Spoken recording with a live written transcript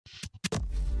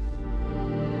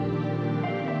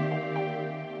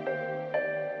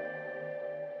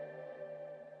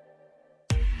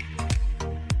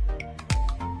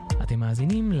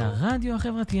מאזינים לרדיו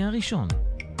החברתי הראשון.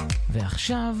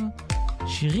 ועכשיו,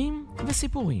 שירים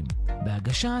וסיפורים,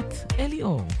 בהגשת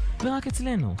אליאור, ורק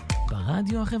אצלנו,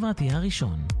 ברדיו החברתי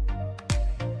הראשון.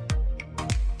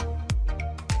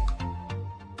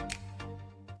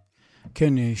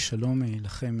 כן, שלום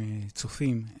לכם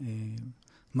צופים,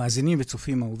 מאזינים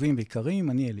וצופים אהובים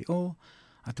ויקרים, אני אליאור.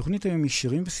 התוכנית היום היא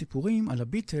שירים וסיפורים על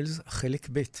הביטלס, חלק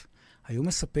ב'. היום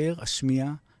מספר,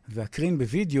 אשמיע ואקרין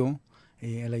בווידאו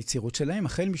על היצירות שלהם,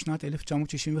 החל משנת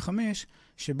 1965,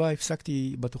 שבה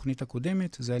הפסקתי בתוכנית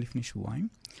הקודמת, זה היה לפני שבועיים.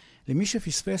 למי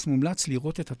שפספס מומלץ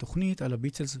לראות את התוכנית על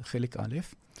הביטלס חלק א',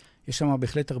 יש שם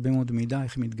בהחלט הרבה מאוד מידע,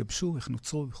 איך הם התגבשו, איך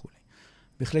נוצרו וכו'.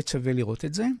 בהחלט שווה לראות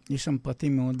את זה, יש שם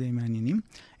פרטים מאוד מעניינים.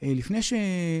 לפני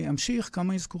שאמשיך,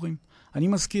 כמה אזכורים. אני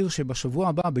מזכיר שבשבוע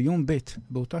הבא, ביום ב',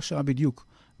 באותה שעה בדיוק,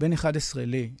 בין 11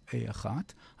 ל-1,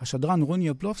 השדרן רוני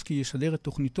יבלובסקי ישדר את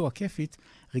תוכניתו הכיפית,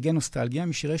 רגעי נוסטלגיה,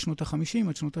 משירי שנות ה-50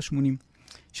 עד שנות ה-80.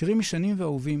 שירים משנים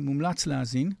ואהובים, מומלץ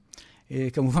להאזין.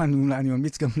 כמובן, אני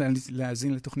ממליץ גם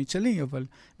להאזין לתוכנית שלי, אבל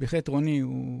בהחלט רוני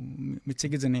הוא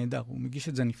מציג את זה נהדר, הוא מגיש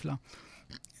את זה נפלא.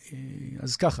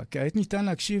 אז ככה, כעת ניתן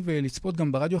להקשיב ולצפות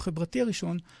גם ברדיו החברתי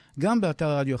הראשון, גם באתר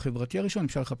הרדיו החברתי הראשון,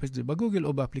 אפשר לחפש את זה בגוגל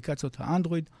או באפליקציות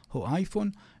האנדרואיד או אייפון,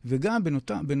 וגם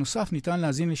בנוסף ניתן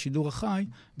להאזין לשידור החי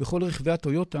בכל רכבי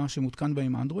הטויוטה שמותקן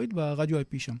בהם אנדרואיד ברדיו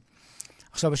IP שם.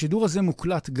 עכשיו, השידור הזה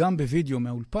מוקלט גם בווידאו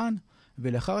מהאולפן,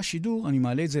 ולאחר השידור אני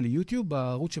מעלה את זה ליוטיוב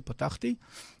בערוץ שפתחתי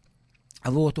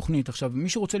עבור התוכנית. עכשיו, מי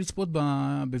שרוצה לצפות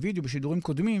בווידאו בשידורים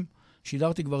קודמים,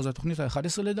 שידרתי כבר, זה התוכנית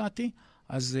ה-11 לדעתי,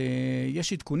 אז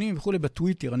יש עדכונים וכו'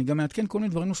 בטוויטר. אני גם מעדכן כל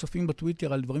מיני דברים נוספים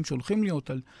בטוויטר, על דברים שהולכים להיות,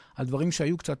 על דברים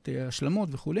שהיו קצת השלמות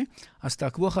וכו'. אז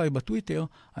תעקבו אחרי בטוויטר,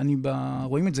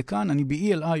 רואים את זה כאן, אני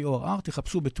ב-ELIORR,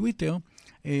 תחפשו בטוויטר,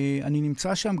 אני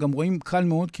נמצא שם, גם רואים קל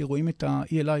מאוד, כי רואים את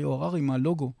ה-ELIORR עם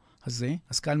הלוגו הזה,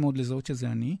 אז קל מאוד לזהות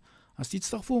שזה אני. אז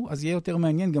תצטרפו, אז יהיה יותר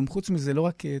מעניין, גם חוץ מזה, לא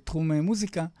רק תחום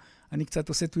מוזיקה, אני קצת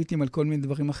עושה טוויטים על כל מיני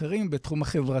דברים אחרים, בתחום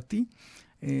החברתי.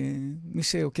 מי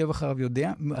שעוקב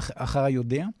אחריי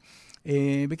יודע.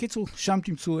 בקיצור, שם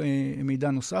תמצאו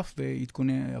מידע נוסף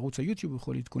ועדכוני ערוץ היוטיוב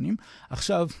וכל עדכונים.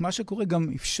 עכשיו, מה שקורה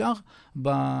גם אפשר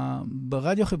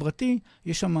ברדיו החברתי,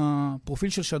 יש שם פרופיל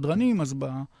של שדרנים, אז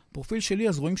בפרופיל שלי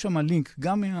אז רואים שם לינק,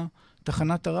 גם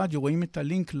מתחנת הרדיו רואים את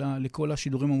הלינק לכל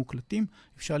השידורים המוקלטים,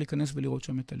 אפשר להיכנס ולראות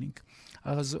שם את הלינק.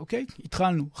 אז אוקיי,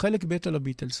 התחלנו, חלק ב' על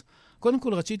הביטלס. קודם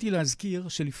כל רציתי להזכיר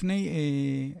שלפני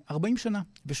 40 שנה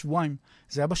ושבועיים,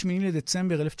 זה היה ב8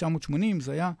 לדצמבר 1980,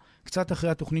 זה היה קצת אחרי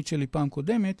התוכנית שלי פעם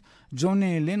קודמת, ג'ון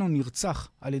לנון נרצח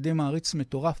על ידי מעריץ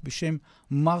מטורף בשם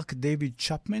מרק דיוויד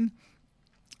צ'פמן,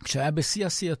 כשהיה בשיא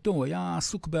עשייתו, הוא היה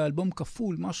עסוק באלבום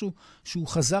כפול, משהו שהוא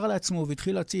חזר לעצמו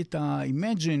והתחיל להוציא את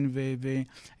ה-Imagine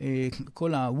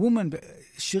וכל ה-Woman,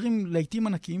 שירים לעיתים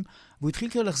ענקים, והוא התחיל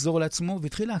כאילו לחזור לעצמו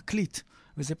והתחיל להקליט.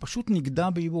 וזה פשוט נגדע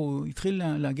באיבו, הוא התחיל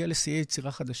להגיע לשיאי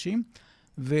יצירה חדשים,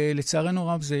 ולצערנו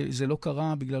רב זה לא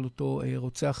קרה בגלל אותו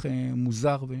רוצח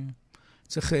מוזר,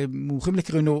 וצריך, מומחים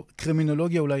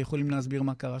לקרימינולוגיה אולי יכולים להסביר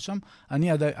מה קרה שם.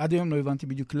 אני עד היום לא הבנתי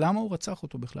בדיוק למה הוא רצח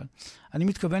אותו בכלל. אני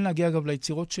מתכוון להגיע אגב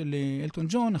ליצירות של אלטון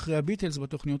ג'ון, אחרי הביטלס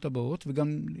בתוכניות הבאות,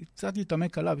 וגם קצת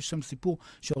להתעמק עליו, יש שם סיפור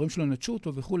שההורים שלו נטשו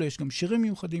אותו וכו', יש גם שירים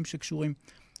מיוחדים שקשורים,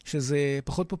 שזה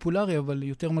פחות פופולרי, אבל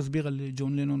יותר מסביר על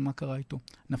ג'ון לנון מה קרה איתו,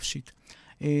 נפשית.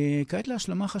 כעת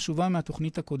להשלמה חשובה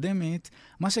מהתוכנית הקודמת,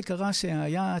 מה שקרה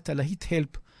שהיה את הלהיט הלפ,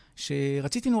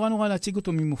 שרציתי נורא להציג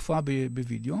אותו ממופע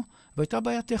בווידאו, והייתה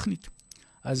בעיה טכנית.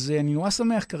 אז אני נורא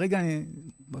שמח, כרגע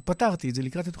פתרתי את זה,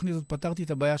 לקראת התוכנית הזאת פתרתי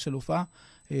את הבעיה של הופעה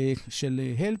של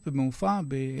הלפ במופע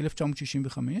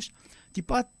ב-1965.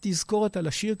 טיפה תזכורת על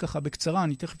השיר ככה בקצרה,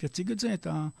 אני תכף אציג את זה, את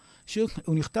השיר,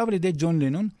 הוא נכתב על ידי ג'ון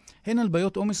לנון, הן על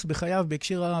בעיות עומס בחייו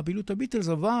בהקשר הפעילות הביטלס,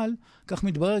 אבל כך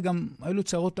מתברר גם, היו לו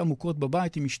צערות עמוקות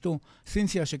בבית עם אשתו,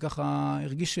 סינתיה, שככה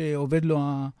הרגיש שעובד לו,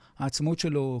 העצמאות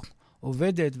שלו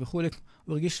עובדת וכו',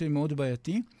 הוא הרגיש מאוד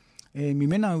בעייתי.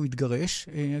 ממנה הוא התגרש,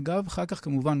 אגב, אחר כך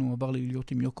כמובן הוא עבר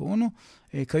להיות עם יוקו אונו.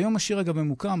 כיום השיר אגב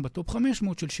ממוקם בטופ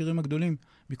 500 של שירים הגדולים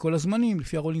בכל הזמנים,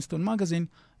 לפי הרולינג-סטון מגזין,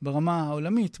 ברמה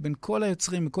העולמית, בין כל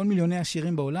היוצרים, כל מיליוני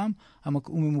השירים בעולם,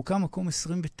 הוא ממוקם מקום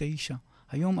 29.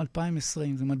 היום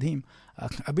 2020, זה מדהים.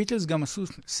 הביטלס גם עשו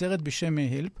סרט בשם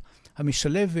הלפ,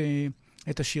 המשלב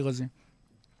את השיר הזה.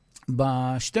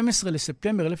 ב-12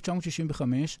 לספטמבר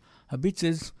 1965,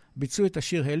 הביטלס ביצעו את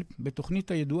השיר הלפ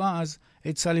בתוכנית הידועה אז,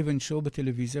 אד סליבן שואו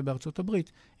בטלוויזיה בארצות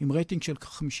הברית, עם רייטינג של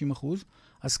 50%.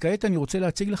 אז כעת אני רוצה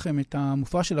להציג לכם את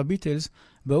המופע של הביטלס.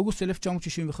 באוגוסט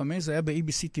 1965, זה היה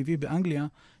ב-ABC TV באנגליה,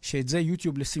 שאת זה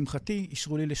יוטיוב לשמחתי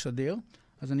אישרו לי לשדר.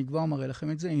 אז אני כבר מראה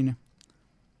לכם את זה, הנה.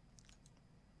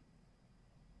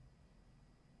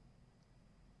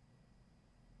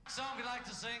 Song you'd like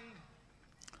to sing?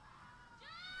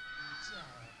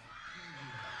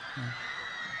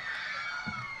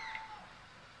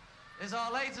 is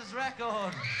our latest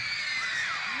record.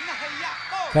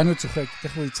 כאן הוא צוחק,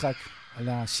 תכף הוא יצחק על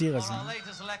השיר הזה. Or our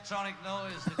latest electronic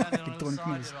noise, depending on whose side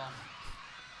you're on.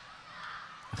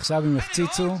 עכשיו הם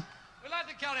יפציצו. We'd like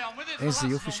to carry on with it. איזה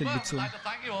יופי של ביצוע. We'd like to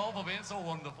thank you all for being so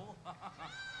wonderful.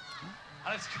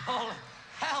 And it's called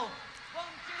Help. 1,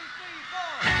 2, 3,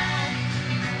 4. Help.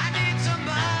 I need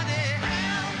somebody.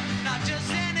 Help. Not just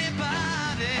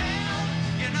anybody. Help.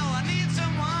 You know I need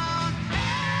someone.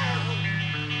 Help.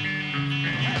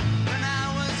 When I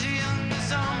was young,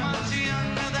 so much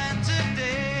younger than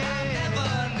today, I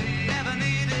never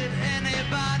needed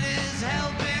anybody's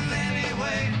help in any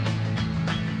way.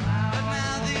 But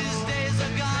now these days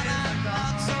are gone, I'm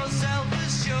not so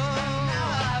self-assured. Now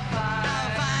I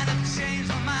find I've changed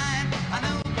my mind and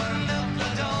opened up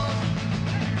the door.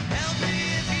 Help me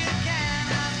if you can,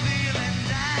 I'm feeling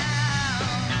down,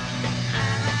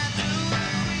 and I do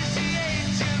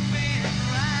appreciate you being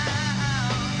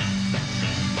around.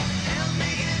 Help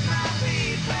me get my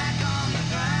feet back on the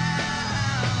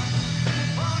ground.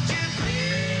 Won't you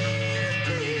please,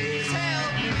 please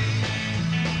help me?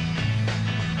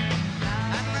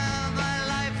 And now my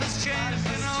life has changed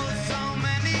in oh so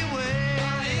many ways.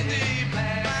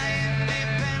 My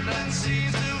independence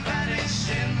seems to vanish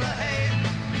in the hate.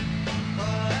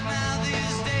 But now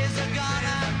these days are gone,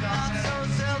 I'm not so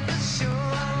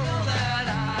self-assured.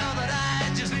 I know that I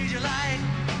just need you like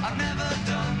I've never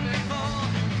done before.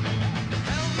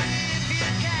 Help me if you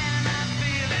can, I'm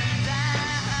feeling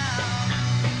down,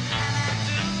 and I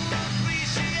do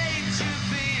appreciate you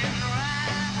being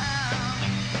around.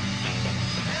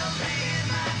 Help me get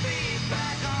my feet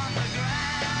back on the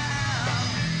ground.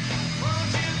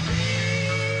 Won't you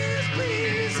please,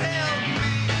 please help me?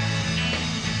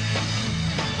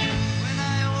 When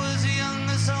I was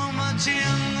younger, so much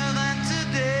younger than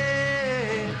today,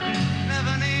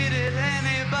 never needed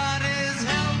anybody's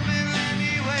help in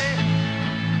any way.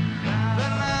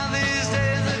 But now these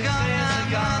days are gone, I'm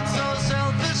not so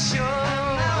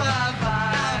self-assured. Now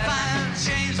I find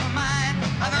changed my mind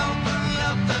and opened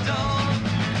up the door.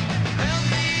 Help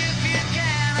me if you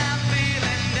can, I'm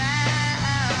feeling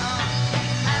down,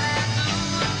 and I do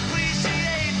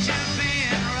appreciate you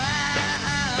being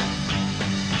around.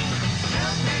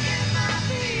 Help me get my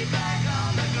feet back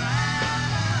on the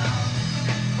ground.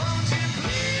 Won't you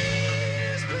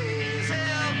please, please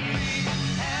help me,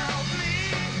 help me,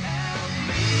 help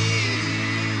me.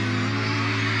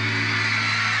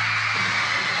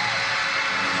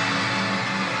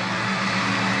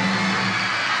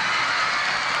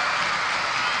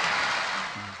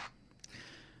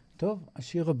 טוב,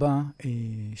 השיר הבא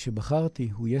שבחרתי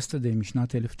הוא Yesterday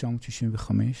משנת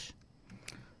 1965.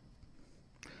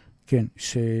 כן,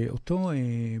 שאותו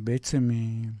בעצם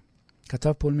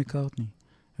כתב פול מקארטני,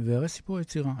 והרי סיפור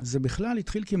יצירה. זה בכלל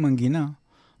התחיל כמנגינה.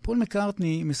 פול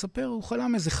מקארטני מספר, הוא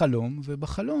חלם איזה חלום,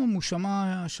 ובחלום הוא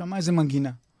שמע איזה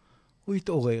מנגינה. הוא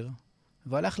התעורר,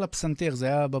 והלך לפסנתר, זה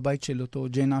היה בבית של אותו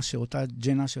ג'יין אשר, אותה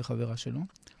ג'יין אשר חברה שלו.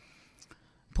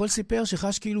 פול סיפר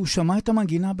שחש כאילו הוא שמע את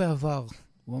המנגינה בעבר.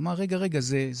 הוא אמר, רגע,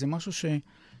 זה משהו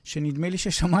שנדמה לי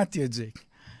ששמעתי את זה.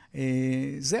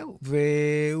 זהו,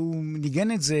 והוא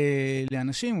ניגן את זה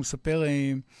לאנשים, הוא ספר,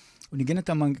 הוא ניגן את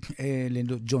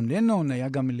לג'ון לנון, היה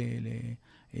גם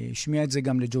השמיע את זה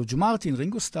גם לג'ורג' מרטין,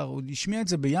 רינגו סטאר, הוא השמיע את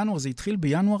זה בינואר, זה התחיל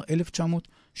בינואר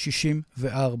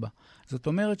 1964. זאת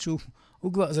אומרת שהוא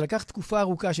כבר, זה לקח תקופה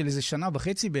ארוכה של איזה שנה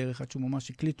וחצי בערך, עד שהוא ממש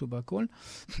הקליטו בהכל.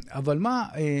 אבל מה,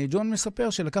 ג'ון מספר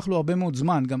שלקח לו הרבה מאוד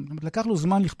זמן, גם לקח לו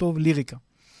זמן לכתוב ליריקה.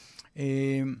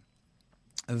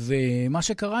 ומה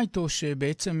שקרה איתו,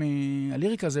 שבעצם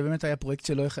הליריקה זה באמת היה פרויקט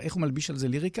שלו, איך הוא מלביש על זה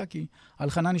ליריקה, כי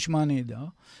ההלחנה נשמע נהדר.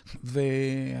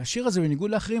 והשיר הזה,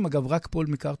 בניגוד לאחרים, אגב, רק פול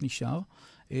מקארטני שר.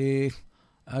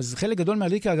 אז חלק גדול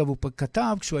מהליריקה, אגב, הוא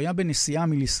כתב כשהוא היה בנסיעה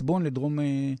מליסבון לדרום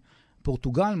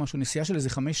פורטוגל, משהו, נסיעה של איזה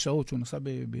 5 שעות, שהוא נסע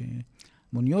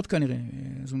במוניות כנראה,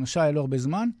 אז הוא נסע, היה לו הרבה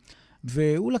זמן,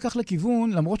 והוא לקח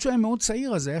לכיוון, למרות שהוא היה מאוד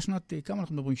צעיר, אז זה היה שנת, כמה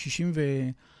אנחנו מדברים,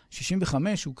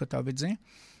 65, הוא כתב את זה,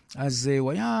 אז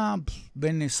הוא היה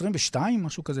בין 22,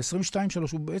 משהו כזה, 22-3,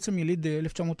 הוא בעצם יליד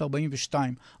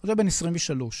 1942, הוא היה בין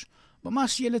 23,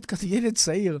 ממש ילד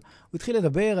צעיר, הוא התחיל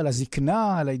לדבר על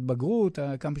הזקנה, על ההתבגרות,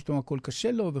 כמה פתאום הכל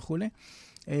קשה לו וכו'.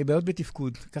 בעיות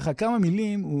בתפקוד. ככה כמה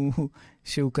מילים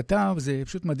שהוא כתב, זה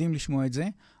פשוט מדהים לשמוע את זה.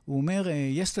 הוא אומר,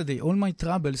 Yesterday, all my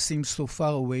troubles seem so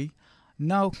far away.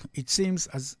 Now it seems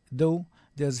as though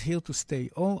there's here to stay.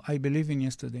 Oh, I believe in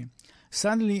yesterday.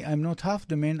 Suddenly, I'm not half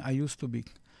the man I used to be.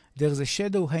 There's a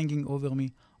shadow hanging over me.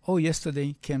 Oh, yesterday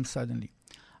came suddenly.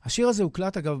 השיר הזה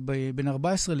הוקלט, אגב, בין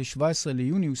 14 ל-17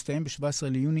 ליוני, הוא הסתיים ב-17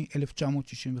 ליוני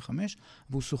 1965,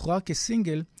 והוא שוחרר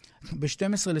כסינגל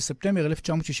ב-12 לספטמבר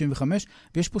 1965,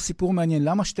 ויש פה סיפור מעניין.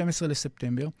 למה 12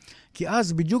 לספטמבר? כי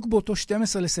אז, בדיוק באותו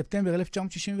 12 לספטמבר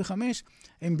 1965,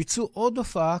 הם ביצעו עוד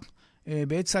הופעה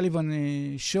באד סליבן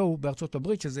שואו בארצות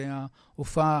הברית, שזה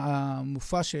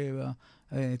המופע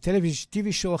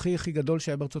טלוויזיה שואו הכי גדול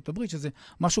שהיה בארצות הברית, שזה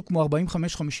משהו כמו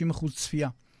 45-50% צפייה.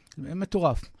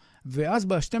 מטורף. ואז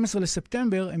ב-12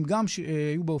 לספטמבר הם גם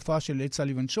היו בהופעה של אד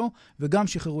סליבן שואו, וגם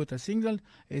שחררו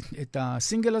את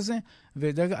הסינגל הזה,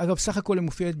 ואגב, סך הכל הם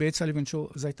מופיעות באד סליבן שואו,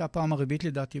 זו הייתה הפעם הרביעית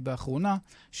לדעתי באחרונה,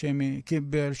 כי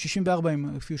ב-64 הם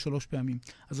הופיעו 3 פעמים.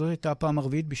 אז זו הייתה הפעם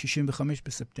הרביעית ב-65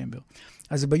 בספטמבר.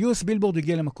 אז ב-US בילבורד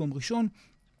הגיע למקום ראשון,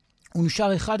 הוא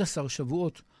נשאר 11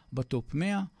 שבועות בטופ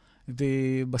 100,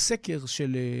 ובסקר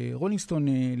של רולינג סטון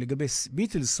לגבי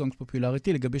ביטלס סונגס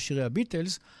פופולריטי, לגבי שירי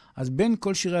הביטלס, אז בין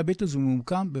כל שירי הביטלס הוא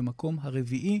ממוקם במקום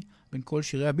הרביעי בין כל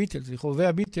שירי הביטלס. לחובבי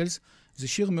הביטלס זה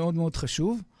שיר מאוד מאוד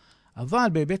חשוב, אבל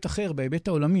בהיבט אחר, בהיבט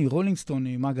העולמי, רולינג סטון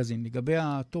מגזין, לגבי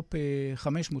הטופ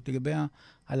 500, לגבי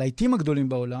הלהיטים הגדולים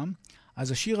בעולם,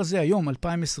 אז השיר הזה היום,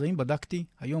 2020, בדקתי,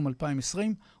 היום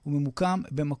 2020, הוא ממוקם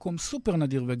במקום סופר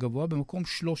נדיר וגבוה, במקום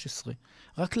 13.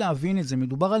 רק להבין את זה,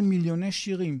 מדובר על מיליוני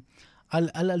שירים,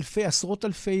 על אלפי, עשרות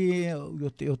אלפי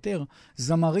יותר,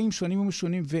 זמרים שונים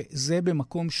ומשונים, וזה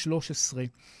במקום 13.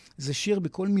 זה שיר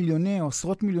בכל מיליוני או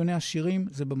עשרות מיליוני השירים,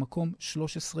 זה במקום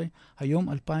 13, היום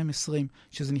 2020,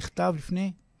 שזה נכתב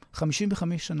לפני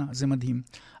 55 שנה, זה מדהים.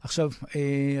 עכשיו,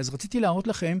 אז רציתי להראות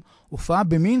לכם הופעה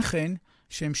במינכן,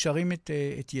 שהם שרים את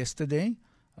Yesterday,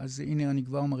 אז הנה אני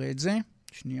כבר מראה את זה,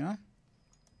 שנייה.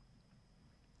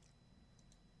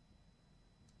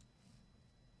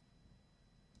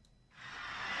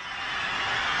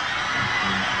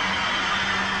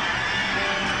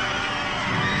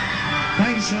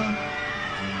 Thanks, Sean.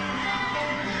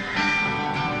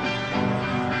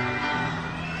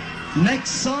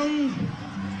 Next song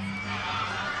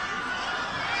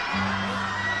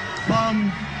from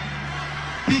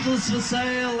Beatles for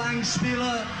sale,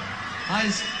 Langspieler,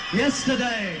 heißt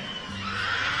Yesterday.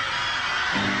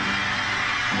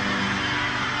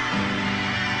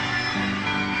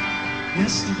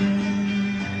 Yesterday,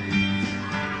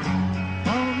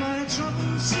 all my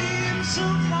troubles seem so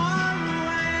far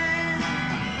away.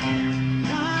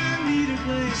 I need a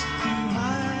place to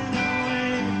hide away.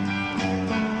 Oh,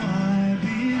 I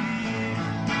believe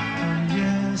in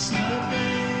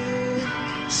yesterday.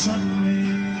 Suddenly,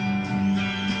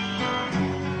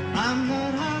 I'm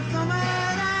not half the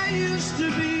man I used to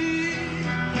be.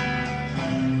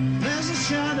 There's a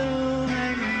shadow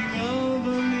hanging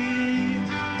over me.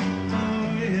 Oh,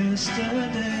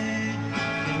 yesterday,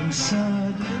 and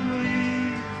suddenly,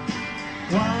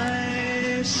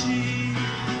 why she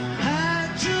had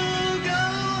to go,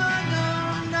 I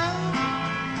don't know.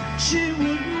 She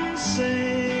wouldn't say.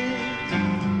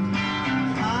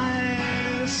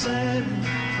 I said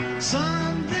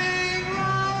something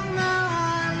wrong, now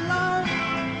I long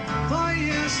for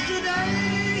yesterday.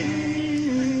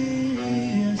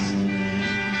 Yesterday,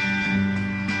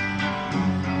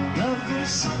 love was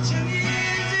such an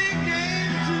easy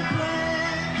game to play.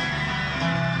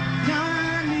 Now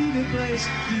I need a place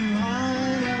to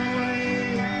hide away.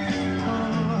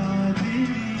 Oh, I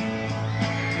believe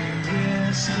in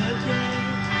yesterday.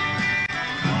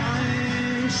 Why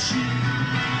she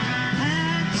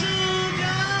had to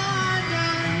go, I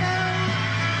don't know.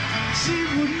 She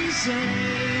wouldn't say.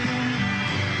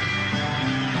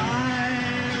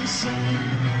 I said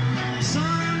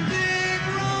something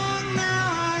wrong, now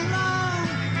I long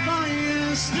for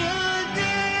yesterday.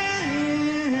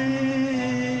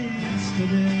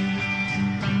 Yesterday,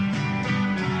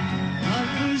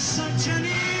 love was such an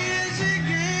easy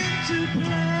game to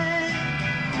play.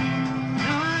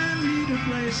 Now I need a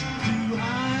place to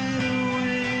hide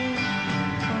away.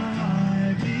 Oh,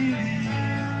 I believe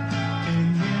in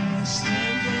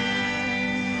yesterday.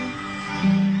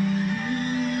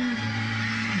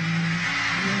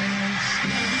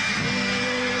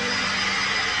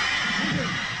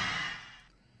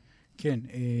 כן,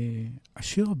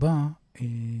 השיר הבא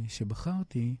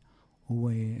שבחרתי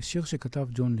הוא שיר שכתב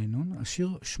ג'ון לנון.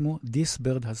 השיר שמו This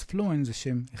Bird Has Flown, זה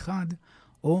שם אחד,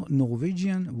 או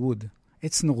Norwegian Wood,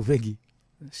 עץ נורווגי,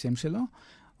 שם שלו.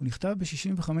 הוא נכתב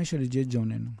ב-65 על ידי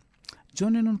ג'ון לנון.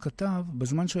 ג'ון לנון כתב,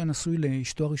 בזמן שהוא היה נשוי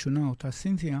לאשתו הראשונה, אותה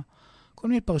סינתיה, כל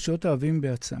מיני פרשיות אהבים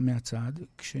מהצד,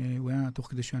 כשהוא היה תוך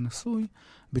כדי שהיה נשוי,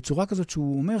 בצורה כזאת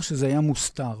שהוא אומר שזה היה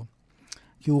מוסתר.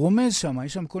 כי הוא רומז שם,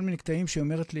 יש שם כל מיני קטעים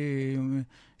שאומרת לי,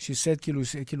 שסד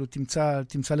כאילו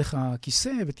תמצא לך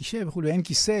כיסא ותשב וכו', אין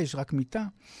כיסא, יש רק מיטה.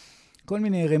 כל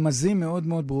מיני רמזים מאוד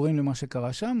מאוד ברורים למה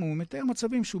שקרה שם. הוא מתאר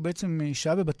מצבים שהוא בעצם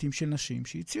שהה בבתים של נשים,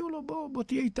 שהציעו לו בוא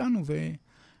תהיה איתנו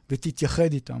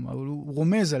ותתייחד איתם. אבל הוא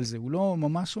רומז על זה, הוא לא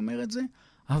ממש אומר את זה,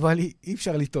 אבל אי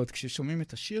אפשר לטעות. כששומעים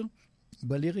את השיר,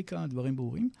 בליריקה, דברים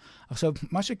ברורים. עכשיו,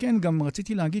 מה שכן, גם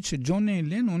רציתי להגיד שג'ון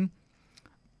לנון,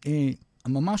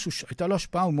 ממש הייתה לו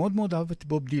השפעה, הוא מאוד מאוד אהב את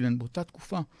בוב דילן באותה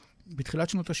תקופה, בתחילת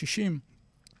שנות ה-60.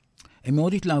 הם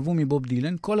מאוד התלהבו מבוב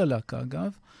דילן, כל הלהקה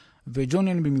אגב, וג'ון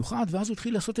לנון במיוחד, ואז הוא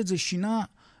התחיל לעשות את זה שינה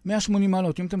 180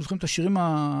 מעלות. אם אתם זוכרים את השירים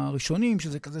הראשונים,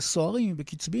 שזה כזה סוערים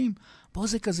וקצביים, פה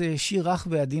זה כזה שיר רך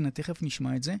ועדין, תכף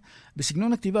נשמע את זה.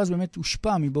 בסגנון הכתיבה אז באמת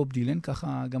הושפע מבוב דילן,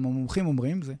 ככה גם המומחים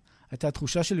אומרים, זה הייתה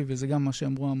התחושה שלי, וזה גם מה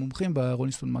שאמרו המומחים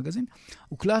ברולינג סטון מגזין.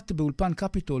 הוקלט באולפן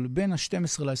קפיטול בין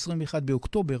ה-12 ל-21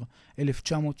 באוקטובר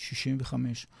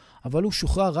 1965. אבל הוא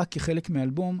שוחרר רק כחלק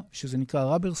מאלבום, שזה נקרא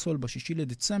ראבר סול, ב-6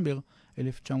 לדצמבר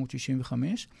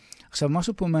 1965. עכשיו,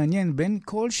 משהו פה מעניין, בין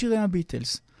כל שירי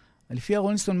הביטלס, לפי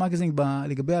הרולינג סטון מגזין,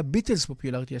 לגבי הביטלס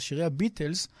פופולריטי, השירי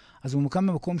הביטלס, אז הוא מוקם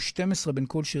במקום 12 בין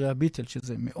כל שירי הביטלס,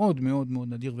 שזה מאוד מאוד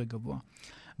מאוד נדיר וגבוה.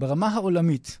 ברמה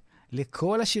העולמית,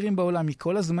 לכל השירים בעולם,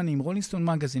 מכל הזמנים, רולינג סטון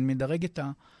מגזין מדרג את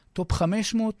הטופ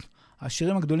 500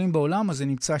 השירים הגדולים בעולם, אז זה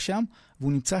נמצא שם,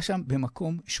 והוא נמצא שם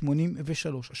במקום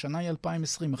 83. השנה היא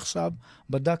 2020, עכשיו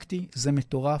בדקתי, זה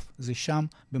מטורף, זה שם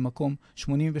במקום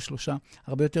 83,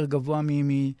 הרבה יותר גבוה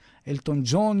מאלטון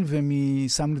ג'ון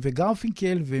ומסמל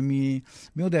וגרפינקל ומי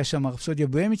יודע שם, רפסודיה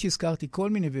בוהמית שהזכרתי, כל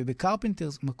מיני,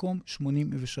 ובקרפנטרס, מקום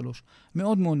 83.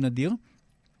 מאוד מאוד נדיר.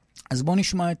 אז בואו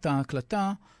נשמע את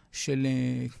ההקלטה של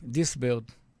This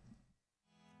Bird.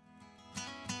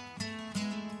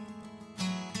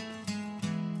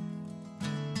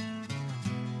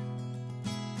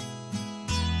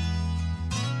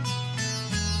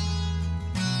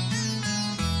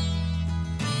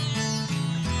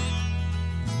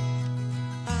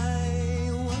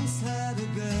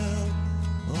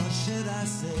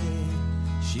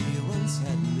 She once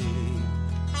had me.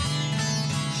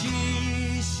 She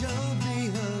showed me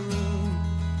her room.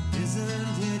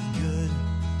 Isn't it good?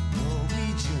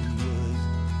 Norwegian wood.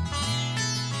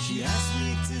 She asked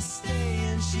me to stay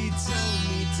and she told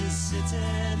me to sit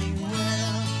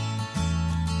anywhere.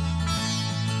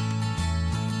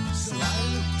 So I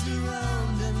looked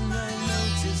around and I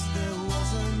noticed there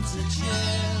wasn't a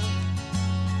chair.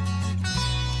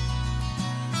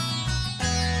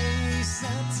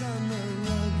 Sat on the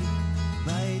rug,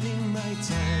 biding my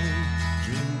time,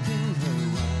 drinking her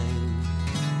wine.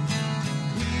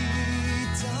 We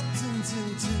talked until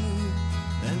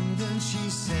 2, and then she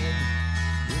said,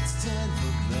 it's time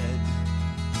for bed.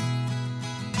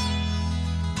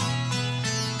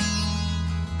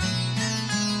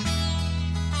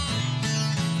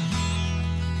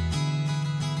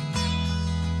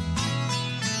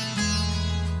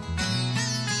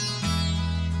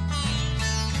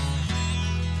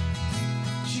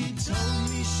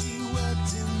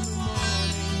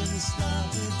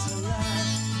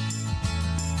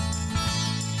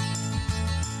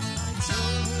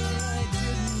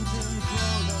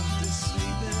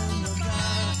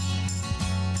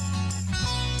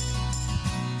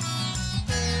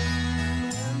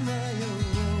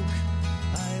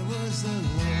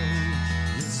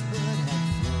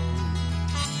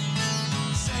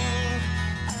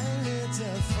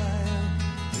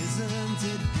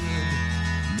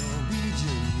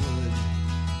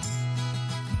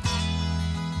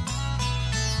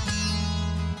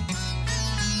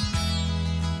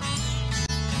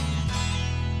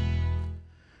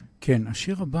 כן,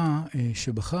 השיר הבא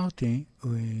שבחרתי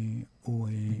הוא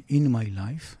In My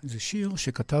Life. זה שיר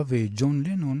שכתב ג'ון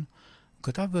לנון. הוא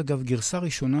כתב אגב גרסה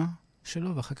ראשונה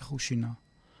שלו ואחר כך הוא שינה.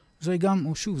 זה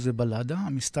גם, שוב, זה בלדה,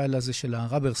 המסטייל הזה של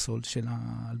הראבר סול, של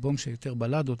האלבום שיותר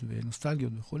בלדות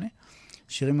ונוסטלגיות וכו'.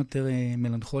 שירים יותר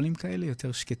מלנכוליים כאלה,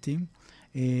 יותר שקטים.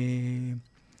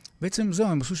 בעצם זהו,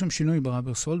 הם עשו שם שינוי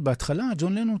בראבר סול. בהתחלה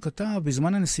ג'ון לנון כתב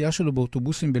בזמן הנסיעה שלו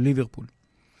באוטובוסים בליברפול.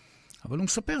 אבל הוא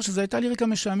מספר שזו הייתה ליריקה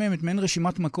משעממת, מעין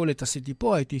רשימת מקולת, עשיתי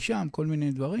פה, הייתי שם, כל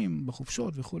מיני דברים,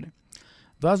 בחופשות וכו'.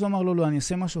 ואז הוא אמר לו, לא, אני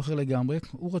אעשה משהו אחר לגמרי.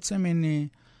 הוא רוצה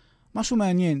משהו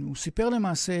מעניין. הוא סיפר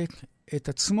למעשה את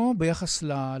עצמו ביחס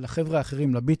לחבר'ה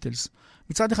האחרים, לביטלס.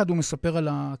 מצד אחד הוא מספר על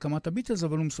הקמת הביטלס,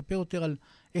 אבל הוא מספר יותר על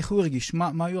איך הוא הרגיש,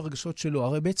 מה היו הרגשות שלו.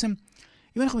 הרי בעצם,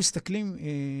 אם אנחנו מסתכלים,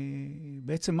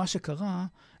 בעצם מה שקרה,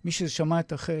 מי ששמע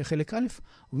את חלק א',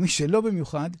 ומי שלא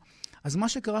במיוחד, אז מה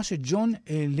שקרה שג'ון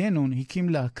לנון הקים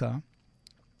להקה,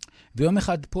 ויום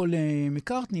אחד פול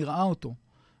מקארטני ראה אותו,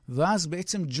 ואז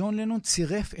בעצם ג'ון לנון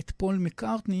צירף את פול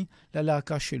מקארטני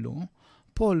ללהקה שלו.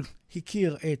 פול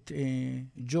הכיר את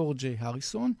ג'ורג'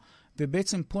 הריסון,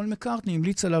 ובעצם פול מקארטני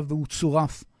המליץ עליו והוא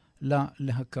צורף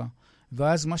ללהקה.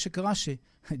 ואז מה שקרה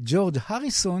שג'ורג'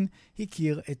 הריסון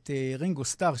הכיר את רינגו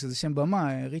סטאר, שזה שם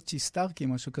במה, ריצ'י סטארקי,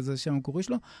 משהו כזה, שם המקורי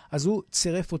שלו, אז הוא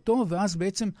צירף אותו, ואז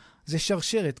בעצם זה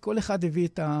שרשרת. כל אחד הביא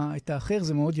את האחר,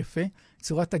 זה מאוד יפה.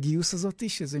 צורת הגיוס הזאת,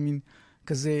 שזה מין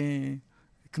כזה,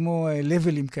 כמו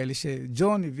לבלים כאלה,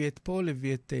 שג'ון הביא את פול,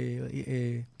 הביא את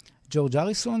ג'ורג'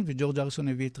 הריסון, וג'ורג' הריסון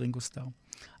הביא את רינגו סטאר.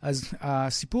 אז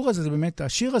הסיפור הזה, זה באמת,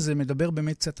 השיר הזה מדבר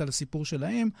באמת קצת על הסיפור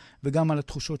שלהם, וגם על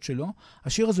התחושות שלו.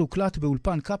 השיר הזה הוקלט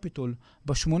באולפן קפיטול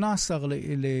ב-18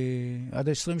 עד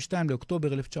ה-22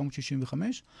 לאוקטובר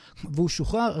 1965, והוא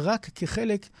שוחרר רק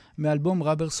כחלק מאלבום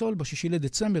ראבר סול ב-6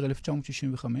 לדצמבר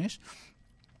 1965.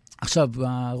 עכשיו,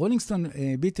 ברולינג סטון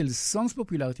ביטלס סונגס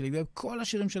פופולריטי, לגבי כל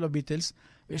השירים של הביטלס,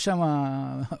 יש שם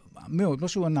מאוד,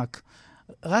 משהו ענק.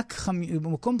 רק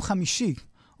במקום חמישי,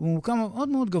 הוא ממוקם מאוד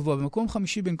מאוד גבוה, במקום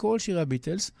חמישי בין כל שירי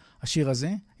הביטלס, השיר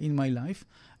הזה, In My Life,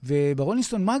 וברולינג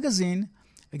סטון מגזין,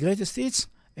 Greatest Hits,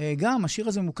 גם השיר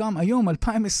הזה מוקם היום,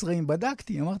 2020,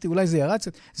 בדקתי, אמרתי, אולי זה ירד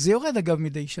קצת, זה יורד אגב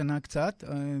מדי שנה קצת,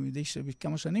 מדי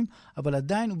כמה שנים, אבל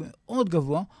עדיין הוא מאוד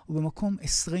גבוה, הוא במקום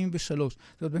 23.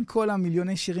 זאת אומרת, בין כל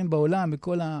המיליוני שירים בעולם,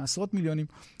 בכל העשרות מיליונים,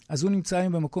 אז הוא נמצא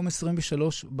היום במקום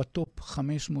 23 בטופ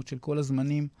 500 של כל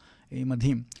הזמנים,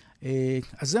 מדהים.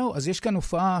 אז זהו, אז יש כאן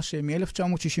הופעה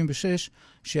מ-1966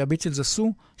 שהביטלס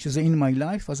עשו, שזה In My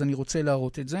Life, אז אני רוצה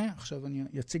להראות את זה. עכשיו אני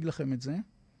אציג לכם את זה.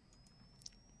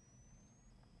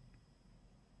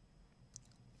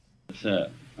 So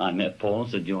I met Paul and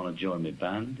said, do you want to join my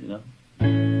band, you know?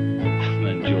 And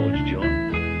then George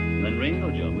joined, and then Ringo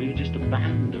joined. We were just a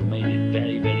band who made it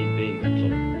very, very big, that's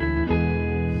all.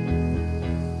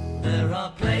 There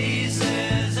are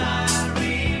places I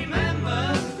remember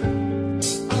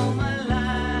all my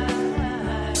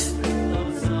life,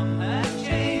 though some have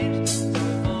changed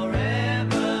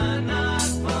forever, not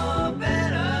for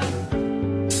better.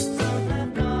 Some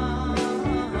have gone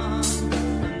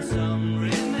and some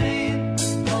remain.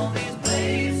 All these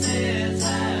places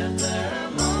have their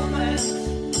moments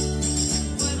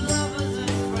with lovers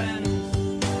and friends.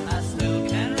 I still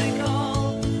can recall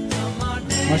some are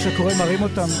dead. מה שקורה, מראים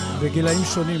אותם בגילאים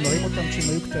שונים, מראים אותם כשהם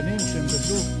היו קטנים, כשהם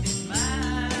גדלו.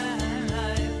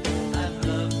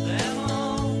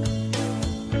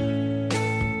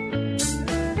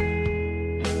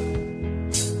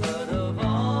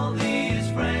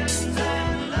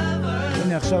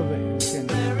 הנה עכשיו, כן.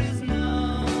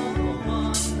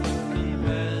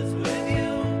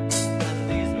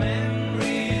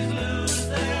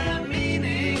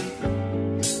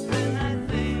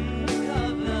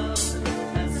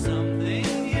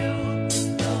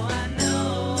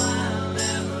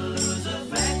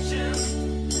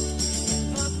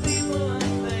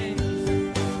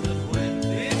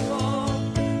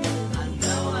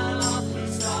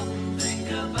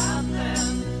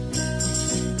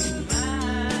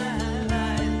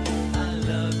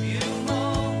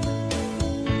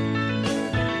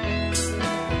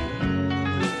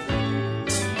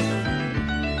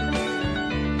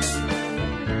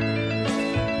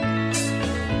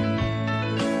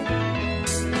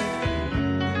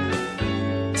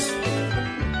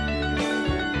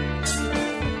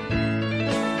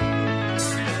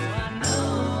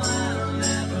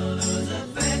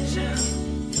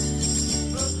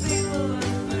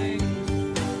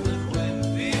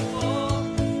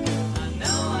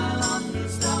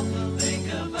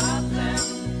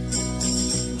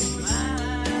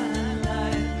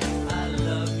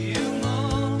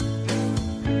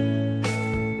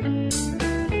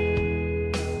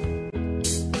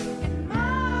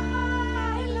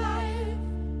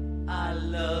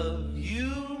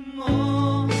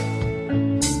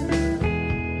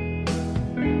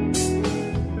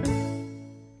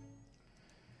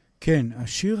 כן,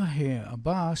 השיר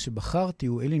הבא שבחרתי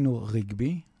הוא אלינור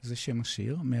ריגבי, זה שם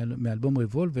השיר, מאלבום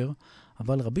ריבולבר,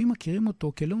 אבל רבים מכירים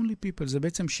אותו כ-Lonely People, זה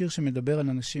בעצם שיר שמדבר על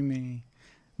אנשים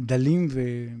דלים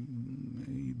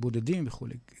ובודדים וכו'.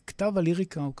 כתב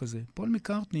הליריקה הוא כזה. פול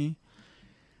מקארטני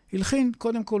הלחין,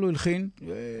 קודם כל הוא הלחין,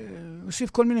 הוסיף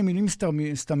כל מיני מילים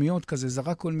סתמיות כזה,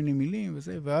 זרק כל מיני מילים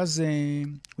וזה, ואז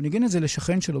הוא ניגן את זה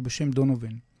לשכן שלו בשם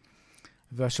דונובן.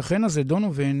 והשכן הזה,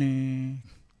 דונובן,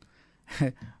 הם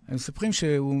מספרים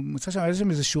שהוא מצא שם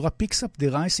איזה שורה picks up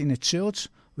the rice in a church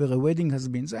where a wedding has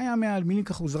been. זה היה מעל מילים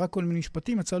ככה, הוא זרק כל מיני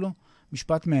משפטים, מצא לו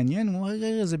משפט מעניין. הוא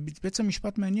אומר, זה בעצם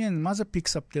משפט מעניין. מה זה picks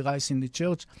up the rice in the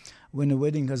church when a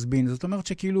wedding has been? זאת אומרת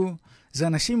שכאילו, זה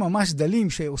אנשים ממש דלים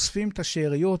שאוספים את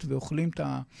השאריות ואוכלים את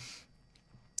ה...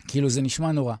 כאילו זה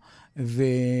נשמע נורא.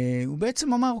 והוא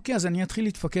בעצם אמר, אוקיי, אז אני אתחיל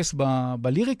להתפקס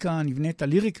בליריקה, נבנה את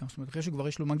הליריקה. זאת אומרת, אחרי שכבר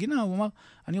יש לו מנגינה, הוא אמר,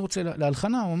 אני רוצה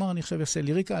להלחנה, הוא אמר, אני עכשיו אעשה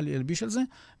ליריקה, אלביש על זה,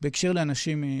 בהקשר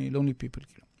לאנשים lonely people.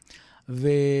 כאילו.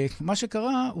 ומה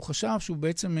שקרה, הוא חשב שהוא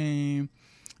בעצם,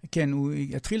 כן, הוא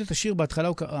התחיל את השיר בהתחלה,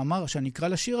 הוא אמר שאני אקרא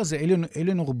לשיר הזה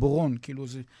אלנור בורון, כאילו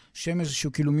זה שם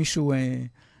איזשהו, כאילו מישהו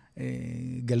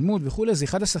גלמוד וכו'. זה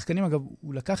אחד השחקנים, אגב,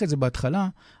 הוא לקח את זה בהתחלה,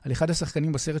 על אחד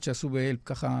השחקנים בסרט שעשו באלפ,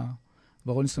 ככה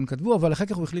ברולינג כתבו, אבל אחר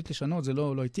כך הוא החליט לשנות, זה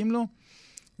לא התאים לו.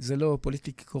 זה לא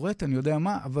פוליטיקלי קורקט, אני יודע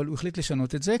מה, אבל הוא החליט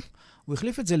לשנות את זה. הוא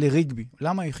החליף את זה לריגבי.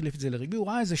 למה הוא החליף את זה לריגבי? הוא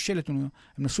ראה איזה שלט, הם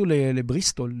נסעו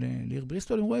לבריסטול, לעיר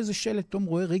בריסטול, הם רואה איזה שלט, תום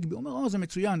רואה ריגבי, הוא אומר, זה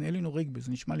מצוין, אלינור ריגבי,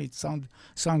 זה נשמע לי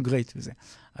sound great וזה.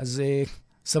 אז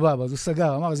סבבה, אז הוא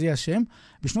סגר, אמר, זה יהיה השם.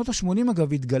 בשנות ה-80,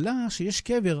 אגב, התגלה שיש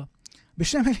קבר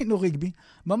בשם אלינור ריגבי,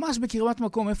 ממש בקרבת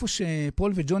מקום, איפה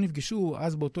שפול וג'ון נפגשו,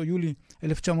 אז באותו יולי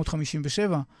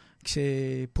 1957,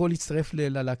 כשפול הצטרף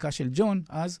ללהקה של ג'ון,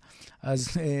 אז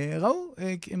ראו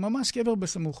ממש קבר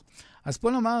בסמוך. אז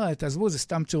פול אמר, תעזבו, זה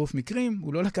סתם צירוף מקרים,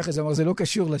 הוא לא לקח את זה, אמר, זה לא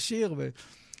קשור לשיר,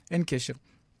 ואין קשר.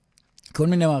 כל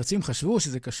מיני מרצים חשבו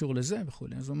שזה קשור לזה וכו'.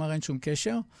 אז הוא אמר, אין שום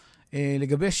קשר.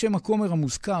 לגבי שם הכומר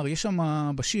המוזכר, יש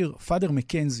שם בשיר פאדר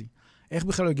מקנזי. איך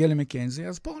בכלל הוא הגיע למקנזי?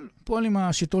 אז פול עם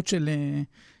השיטות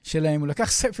שלהם, הוא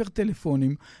לקח ספר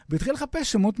טלפונים, והתחיל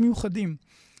לחפש שמות מיוחדים.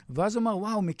 ואז הוא אמר,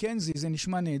 וואו, מקנזי, זה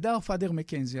נשמע נהדר, פאדר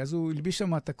מקנזי. אז הוא הלביש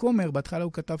שם את הכומר, בהתחלה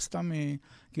הוא כתב סתם,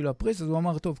 כאילו, הפריס, אז הוא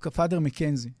אמר, טוב, פאדר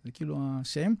מקנזי. זה כאילו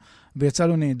השם, ויצא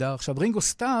לו נהדר. עכשיו, רינגו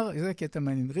סטאר, זה קטע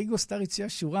מעניין, רינגו סטאר הציע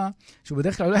שורה, שהוא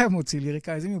בדרך כלל לא היה מוציא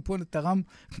ליריקה, אז אם הוא פה תרם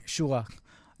שורה.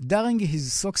 דארינג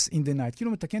his socks in the night,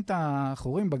 כאילו מתקן את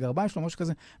החורים בגרביים שלו, משהו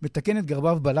כזה, מתקן את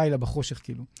גרביו בלילה בחושך,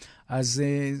 כאילו. אז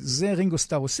זה רינגו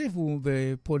סטאר הוסיף,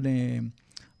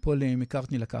 פול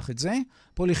מקארטני לקח את זה.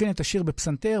 פול הכין את השיר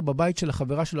בפסנתר, בבית של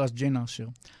החברה שלו, אז ג'יין ארשר.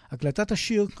 הקלטת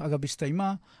השיר, אגב,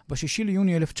 הסתיימה ב6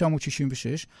 ליוני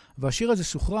 1966, והשיר הזה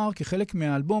סוחרר כחלק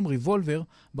מהאלבום ריבולבר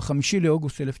ב5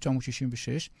 לאוגוסט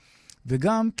 1966,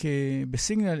 וגם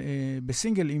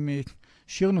בסינגל עם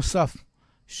שיר נוסף,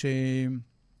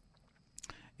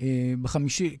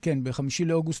 ב5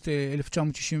 לאוגוסט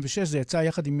 1966, זה יצא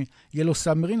יחד עם ילו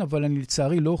סאבמרין, אבל אני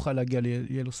לצערי לא אוכל להגיע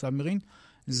ליילו סאבמרין.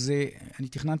 אני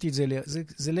תכננתי את זה,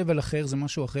 זה לבל אחר, זה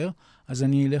משהו אחר, אז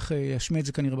אני אלך, אשמיע את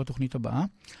זה כנראה בתוכנית הבאה.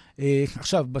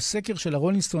 עכשיו, בסקר של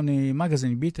הרולינג סטון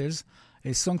מגזין, ביטלס,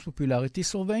 Songs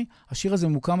Popularity Survey, השיר הזה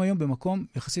ממוקם היום במקום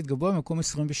יחסית גבוה, במקום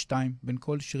 22 בין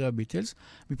כל שירי הביטלס.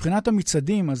 מבחינת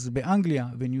המצעדים, אז באנגליה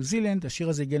וניו זילנד, השיר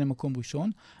הזה הגיע למקום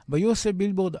ראשון. ב-USA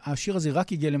בילבורד, השיר הזה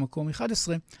רק הגיע למקום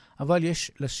 11, אבל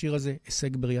יש לשיר הזה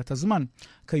הישג בראיית הזמן.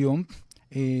 כיום,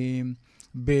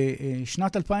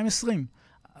 בשנת 2020,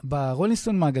 ברולינג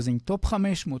סטון מגזין, טופ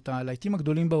 500, הלהיטים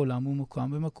הגדולים בעולם, הוא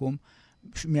מוקם במקום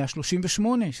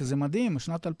 138, שזה מדהים,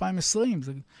 שנת 2020,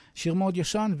 זה שיר מאוד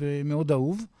ישן ומאוד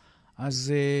אהוב.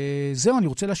 אז זהו, אני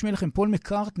רוצה להשמיע לכם פול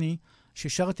מקארטני,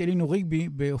 ששר את אלינור ריגבי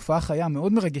בהופעה חיה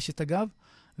מאוד מרגשת אגב,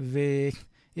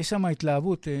 ויש שם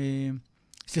התלהבות,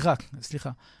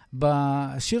 סליחה,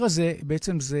 בשיר הזה,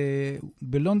 בעצם זה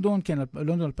בלונדון, כן,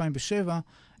 בלונדון 2007,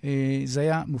 זה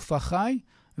היה מופע חי,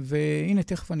 והנה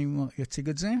תכף אני אציג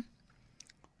את זה.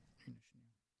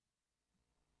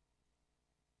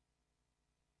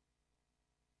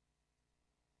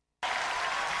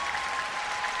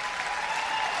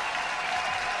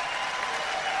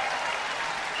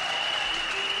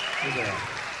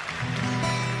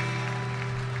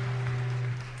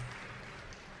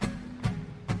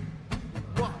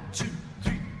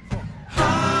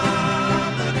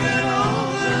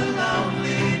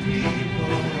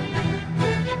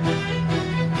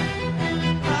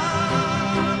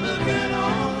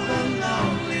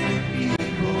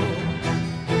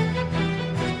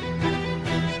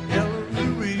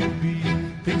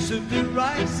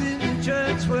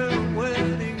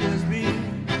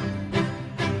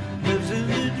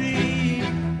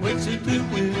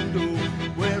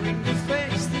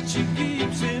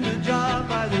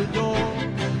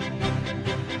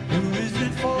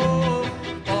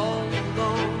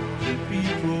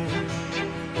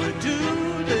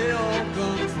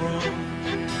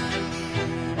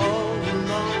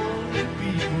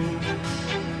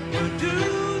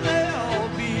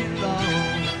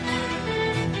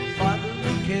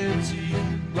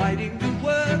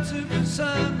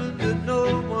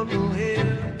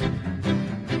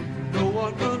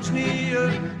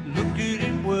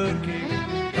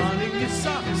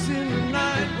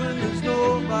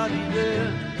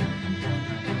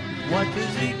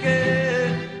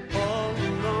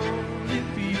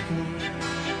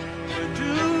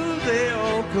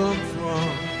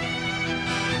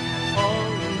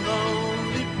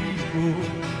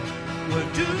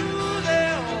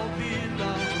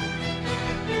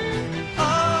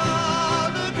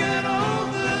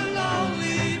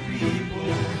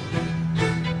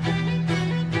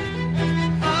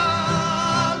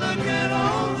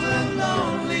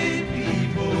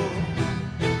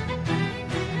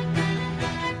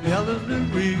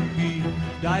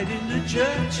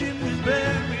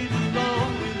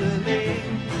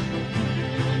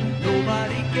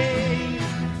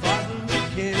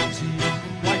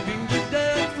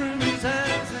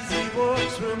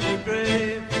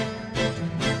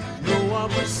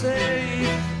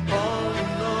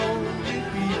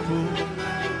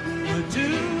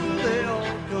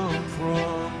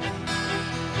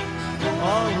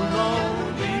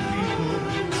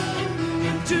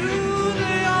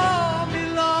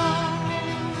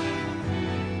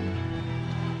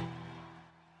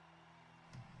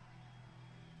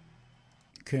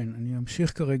 כן, אני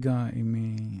אמשיך כרגע עם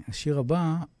השיר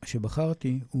הבא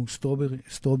שבחרתי, הוא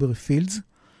סטרוברי פילדס,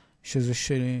 שזה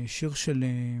שיר של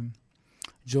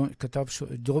כתב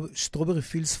סטרוברי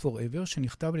פילדס פוראבר,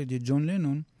 שנכתב על ידי ג'ון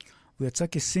לנון, הוא יצא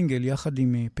כסינגל יחד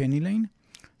עם פני ליין,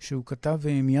 שהוא כתב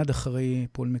מיד אחרי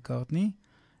פול מקארטני.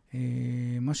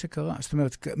 מה שקרה, זאת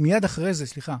אומרת, מיד אחרי זה,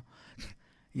 סליחה,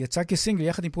 יצא כסינגל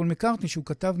יחד עם פול מקארטני, שהוא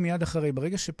כתב מיד אחרי.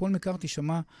 ברגע שפול מקארטני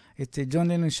שמע את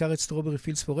ג'ון לנון שר את סטרוברי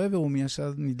פילדס פוראבר, הוא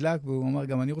מישר נדלק, והוא אמר,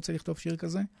 גם אני רוצה לכתוב שיר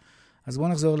כזה. אז בואו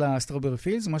נחזור לסטרוברי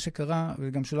פילדס. מה שקרה,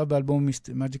 וגם שולב באלבום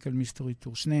Magical Mystery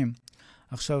Tour, שניהם.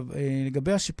 עכשיו,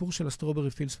 לגבי השיפור של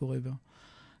הסטרוברי פילדס פוראבר.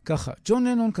 ככה, ג'ון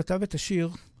לנון כתב את השיר,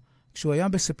 כשהוא היה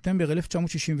בספטמבר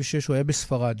 1966, הוא היה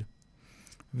בספרד.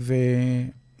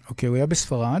 אוקיי, הוא היה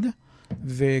בספרד,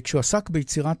 וכשהוא עסק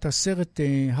ביצירת הסרט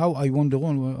How I Won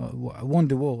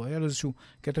the War, היה לו איזשהו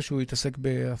קטע שהוא התעסק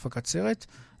בהפקת סרט.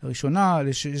 הראשונה,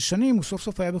 לשנים, הוא סוף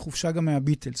סוף היה בחופשה גם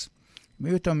מהביטלס. הם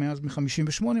היו איתם מאז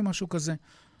מ-58, משהו כזה.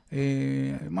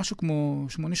 משהו כמו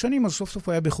 8 שנים, אז סוף סוף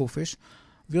היה בחופש.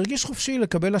 והרגיש חופשי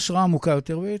לקבל השראה עמוקה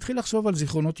יותר, והתחיל לחשוב על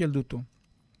זיכרונות ילדותו.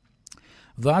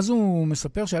 ואז הוא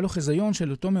מספר שהיה לו חזיון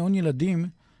של אותו מעון ילדים,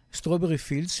 סטרוברי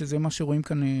פילדס, שזה מה שרואים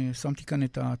כאן, שמתי כאן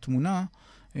את התמונה,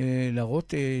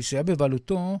 להראות שהיה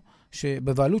בבעלותו,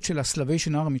 בבעלות של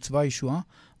הסלוויישן ארמי, צבא הישועה,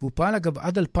 והוא פעל אגב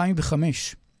עד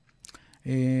 2005.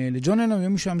 לג'ון לנון היו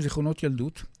משם זיכרונות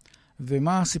ילדות,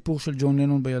 ומה הסיפור של ג'ון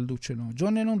לנון בילדות שלו?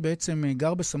 ג'ון לנון בעצם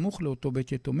גר בסמוך לאותו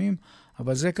בית יתומים,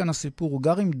 אבל זה כאן הסיפור, הוא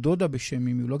גר עם דודה בשם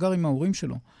מימי, הוא לא גר עם ההורים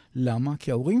שלו. למה?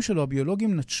 כי ההורים שלו,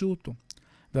 הביולוגים, נטשו אותו.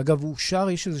 ואגב, הוא שר,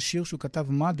 יש איזה שיר שהוא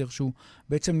כתב מאדר, שהוא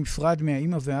בעצם נפרד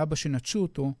מהאמא והאבא שנטשו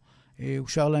אותו, הוא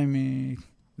שר להם,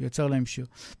 הוא יצר להם שיר.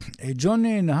 ג'ון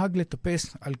נהג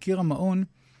לטפס על קיר המעון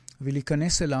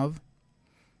ולהיכנס אליו,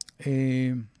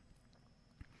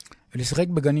 ולשחק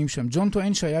בגנים שם. ג'ון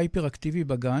טוען שהיה היפראקטיבי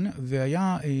בגן,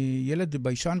 והיה ילד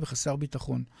ביישן וחסר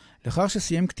ביטחון. לאחר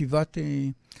שסיים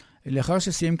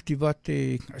כתיבת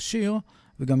השיר,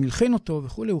 וגם הלחין אותו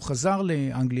וכו', הוא חזר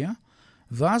לאנגליה,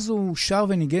 ואז הוא שר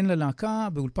וניגן ללהקה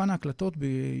באולפן ההקלטות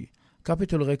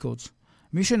בקפיטול רקורדס.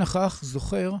 מי שנכח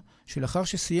זוכר שלאחר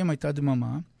שסיים הייתה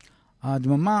דממה.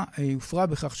 הדממה הופרה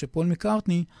בכך שפול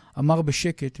מקארטני אמר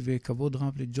בשקט וכבוד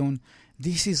רב לג'ון, This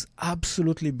is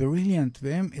absolutely brilliant,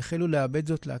 והם החלו לאבד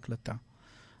זאת להקלטה.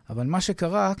 אבל מה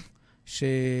שקרה,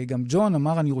 שגם ג'ון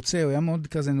אמר אני רוצה, הוא היה מאוד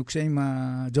כזה נוקשה עם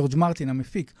ג'ורג' מרטין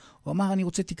המפיק, הוא אמר אני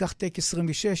רוצה תיקח טייק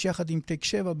 26 יחד עם טייק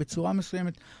 7 בצורה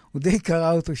מסוימת, הוא די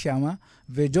קרא אותו שמה,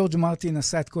 וג'ורג' מרטין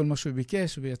עשה את כל מה שהוא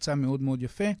ביקש ויצא מאוד מאוד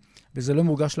יפה, וזה לא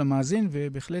מורגש למאזין,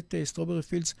 ובהחלט סטרוברי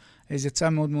פילדס זה יצא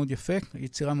מאוד מאוד יפה,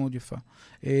 יצירה מאוד יפה.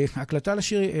 הקלטה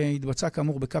לשיר התבצעה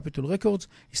כאמור בקפיטול רקורדס,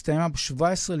 הסתיימה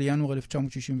ב-17 לינואר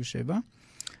 1967,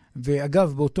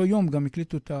 ואגב באותו יום גם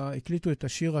הקליטו את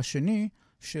השיר השני,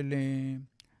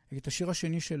 את השיר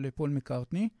השני של פול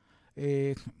מקארטני.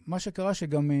 מה שקרה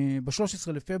שגם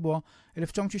ב-13 לפברואר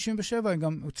 1967 הם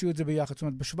גם הוציאו את זה ביחד. זאת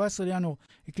אומרת, ב-17 לינואר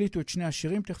הקליטו את שני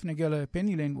השירים, תכף נגיע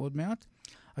לפני ליין עוד מעט.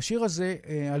 השיר הזה,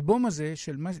 האלבום הזה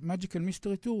של Magical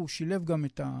Mystery Tour, הוא שילב גם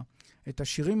את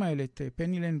השירים האלה, את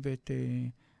פני ליין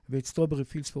ואת סטרוברי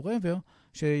פילדס פוראבר,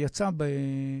 שיצא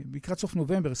בקראת סוף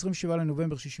נובמבר, 27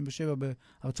 לנובמבר 67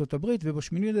 בארצות הברית,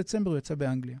 וב-8 לדצמבר הוא יצא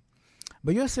באנגליה.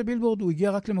 ב-USA בילבורד הוא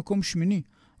הגיע רק למקום שמיני,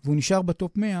 והוא נשאר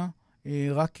בטופ 100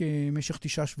 רק משך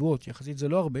 9 שבועות, יחסית זה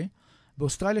לא הרבה.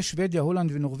 באוסטרליה, שוודיה,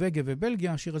 הולנד ונורווגיה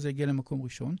ובלגיה, השיר הזה הגיע למקום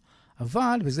ראשון.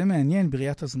 אבל, וזה מעניין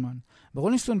בראיית הזמן,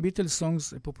 ברולינג סטון ביטלס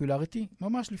סונגס פופולריטי,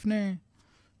 ממש לפני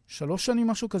 3 שנים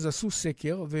משהו כזה, עשו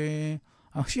סקר,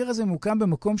 והשיר הזה מוקם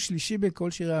במקום שלישי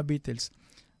בכל שירי הביטלס.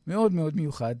 מאוד מאוד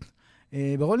מיוחד.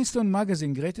 ברולינג סטון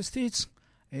מגזין, Greatest Hits,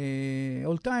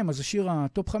 all time, אז השיר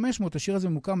הטופ 500, השיר הזה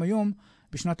מוקם היום,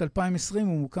 בשנת 2020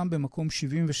 הוא מוקם במקום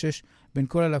 76 בין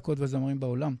כל הלהקות והזמרים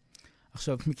בעולם.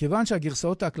 עכשיו, מכיוון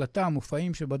שהגרסאות ההקלטה,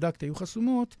 המופעים שבדקת היו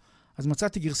חסומות, אז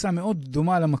מצאתי גרסה מאוד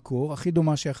דומה למקור, הכי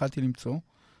דומה שיכלתי למצוא,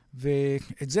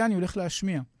 ואת זה אני הולך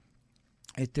להשמיע.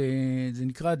 זה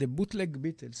נקרא The Bootleg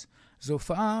Beatles. זו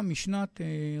הופעה משנת,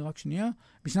 רק שנייה,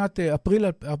 בשנת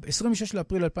 26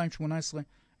 לאפריל 2018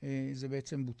 זה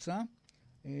בעצם בוצע.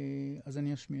 אז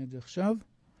אני אשמיע את זה עכשיו.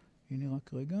 הנה רק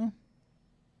רגע.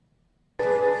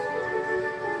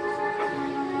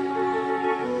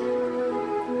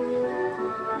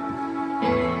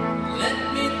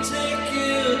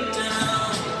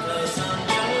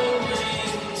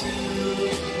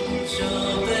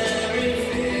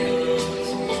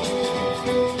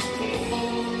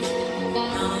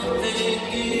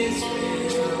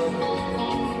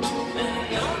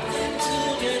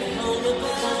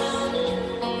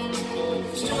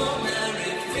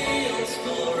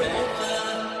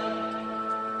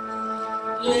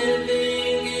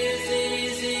 Living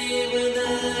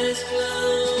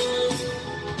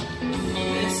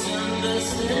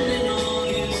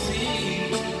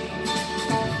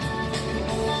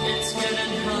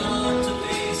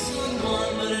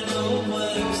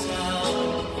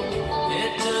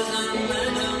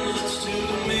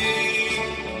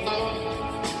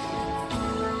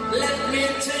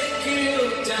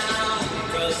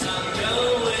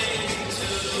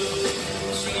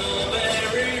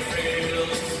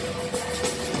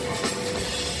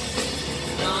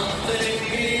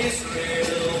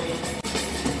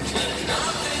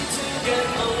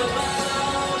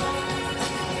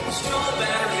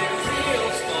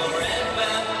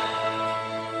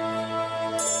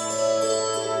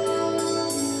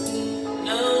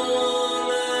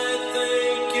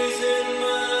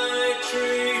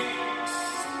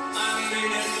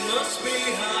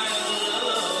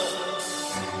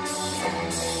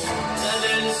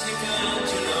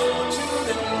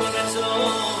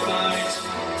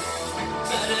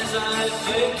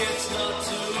think it's not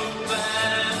too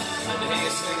bad. And he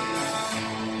sings,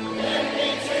 let me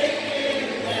take you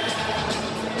down.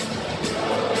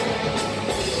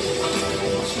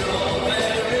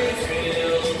 Strawberry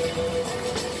fields,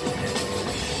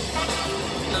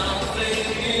 nothing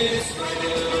is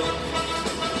real,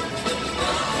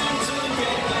 nothing to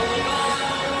get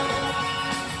about.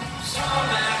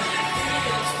 Strawberry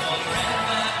fields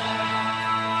forever.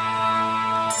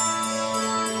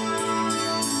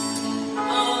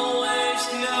 Always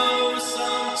know,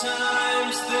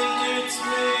 sometimes think it's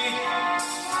me,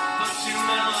 but you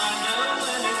know I know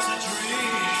when it's a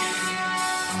dream.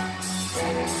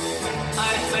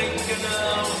 I think you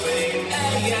know me,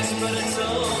 yes, but it's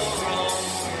all wrong.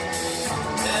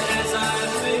 And as I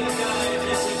think I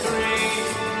disagree,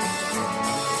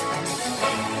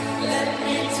 let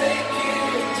me take you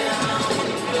down,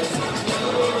 'cause I'm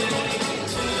going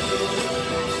to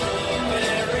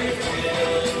strawberry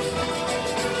fields.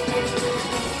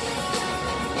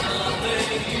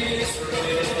 Nothing is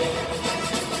real,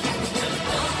 and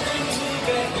nothing to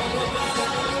get home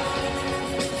about.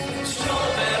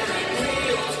 Strawberry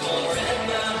fields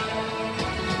forever.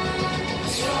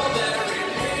 Strawberry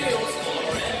fields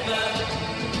forever.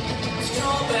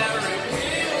 Strawberry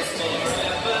fields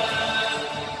forever.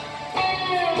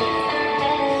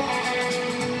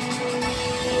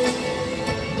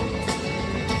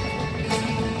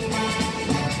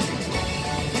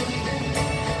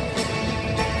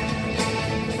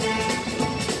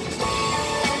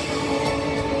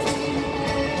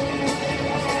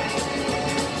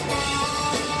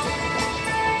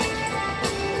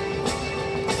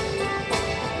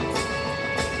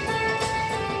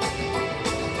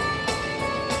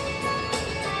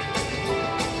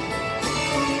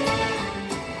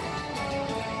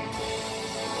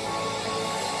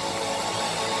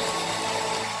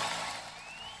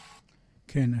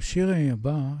 כן, השיר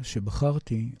הבא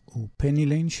שבחרתי הוא פני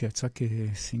ליין שיצא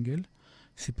כסינגל.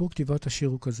 סיפור כתיבת השיר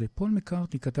הוא כזה. פול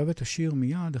מקארטני כתב את השיר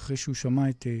מיד אחרי שהוא שמע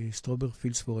את Strawberry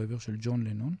Fields Forever של ג'ון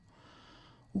לנון.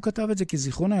 הוא כתב את זה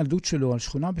כזיכרון הילדות שלו על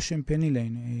שכונה בשם פני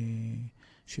ליין,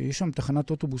 שיש שם תחנת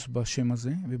אוטובוס בשם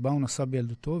הזה, ובה הוא נסע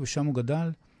בילדותו, ושם הוא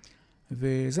גדל,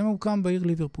 וזה ממוקם בעיר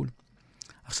ליברפול.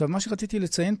 עכשיו, מה שרציתי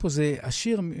לציין פה זה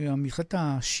השיר, מבחינת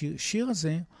השיר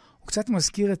הזה, הוא קצת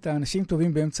מזכיר את האנשים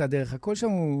טובים באמצע הדרך. הכל שם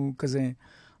הוא כזה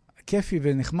כיפי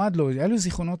ונחמד לו. היה לו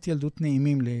זיכרונות ילדות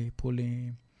נעימים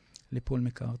לפול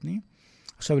מקארטני.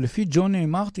 עכשיו, לפי ג'ון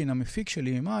מרטין, המפיק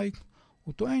שלי, מייק,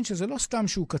 הוא טוען שזה לא סתם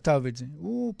שהוא כתב את זה.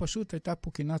 הוא פשוט הייתה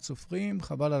פה קינת סופרים,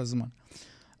 חבל על הזמן.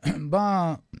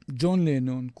 בא ג'ון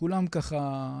לנון, כולם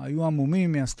ככה היו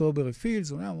עמומים מהסטרוברי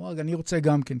פילדס, הוא אמר, אני רוצה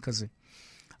גם כן כזה.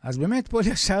 אז באמת פול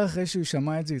ישר אחרי שהוא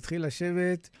שמע את זה, התחיל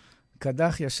לשבת,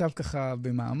 קדח ישב ככה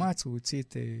במאמץ, הוא הוציא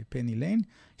את פני ליין,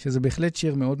 שזה בהחלט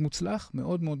שיר מאוד מוצלח,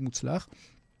 מאוד מאוד מוצלח.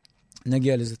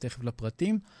 נגיע לזה תכף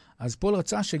לפרטים. אז פול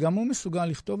רצה שגם הוא מסוגל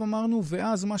לכתוב, אמרנו,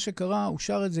 ואז מה שקרה, הוא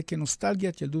שר את זה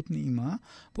כנוסטלגיית ילדות נעימה.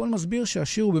 פול מסביר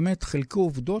שהשיר הוא באמת חלקו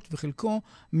עובדות וחלקו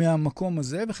מהמקום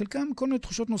הזה, וחלקם כל מיני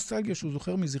תחושות נוסטלגיה שהוא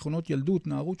זוכר מזיכרונות ילדות,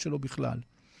 נערות שלו בכלל.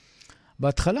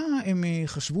 בהתחלה הם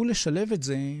חשבו לשלב את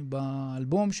זה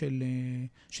באלבום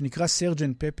שנקרא Sgt.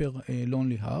 Pepper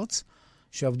Lonely Hearts,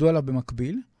 שעבדו עליו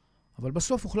במקביל, אבל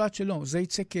בסוף הוחלט שלא. זה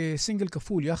יצא כסינגל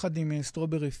כפול, יחד עם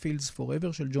Strawberry Fields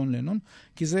Forever של ג'ון לנון,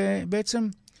 כי זה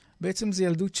בעצם זה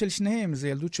ילדות של שניהם, זה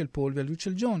ילדות של פול וילדות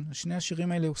של ג'ון. שני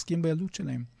השירים האלה עוסקים בילדות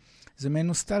שלהם. זה מעין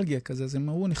נוסטלגיה כזה, אז הם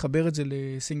אמרו, נחבר את זה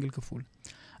לסינגל כפול.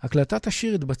 הקלטת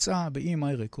השיר התבצעה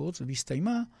ב-EMI Records,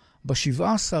 והסתיימה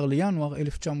ב-17 לינואר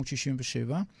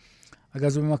 1967. אגב,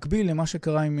 זה במקביל למה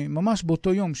שקרה ממש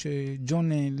באותו יום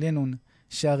שג'ון לנון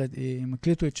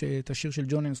הקליטו את השיר של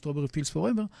ג'ון and Strawberry Fields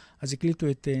Forever, אז הקליטו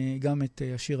גם את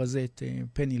השיר הזה, את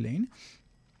פני ליין.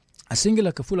 הסינגל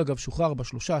הכפול אגב שוחרר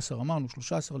אמרנו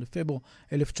 13 לפברואר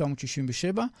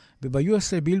 1967,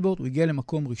 וב-USA בילבורד הוא הגיע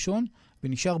למקום ראשון,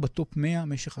 ונשאר בטופ 100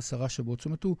 משך 10 שבועות. זאת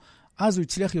אומרת, אז הוא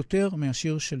הצליח יותר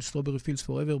מהשיר של Strawberry Fields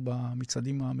Forever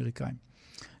במצעדים האמריקאים.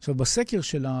 עכשיו, בסקר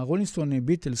של הרולינג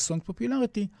ביטלס סונג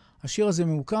פופולריטי, השיר הזה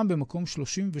ממוקם במקום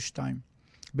 32,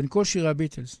 בין כל שירי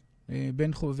הביטלס,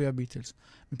 בין חובבי הביטלס.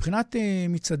 מבחינת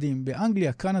מצעדים,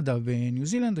 באנגליה, קנדה וניו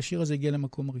זילנד, השיר הזה הגיע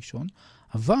למקום הראשון,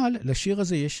 אבל לשיר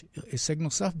הזה יש הישג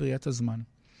נוסף בראיית הזמן.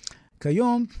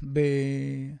 כיום,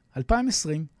 ב-2020,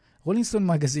 רולינג סטון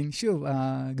מגזין, שוב,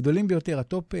 הגדולים ביותר,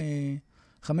 הטופ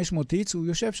 500 היטס, הוא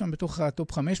יושב שם בתוך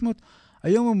הטופ 500,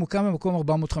 היום הוא מוקם במקום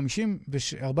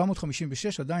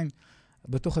 456, עדיין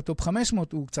בתוך הטופ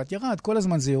 500 הוא קצת ירד, כל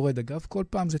הזמן זה יורד אגב, כל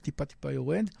פעם זה טיפה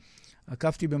יורד,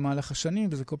 עקבתי במהלך השנים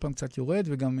וזה כל פעם קצת יורד,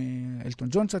 וגם אלטון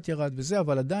ג'ון קצת ירד וזה,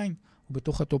 אבל עדיין הוא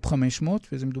בתוך הטופ 500,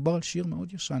 וזה מדובר על שיר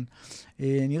מאוד ישן.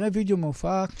 נראה וידאו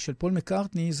מהופעה של פול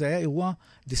מקארטני, זה היה אירוע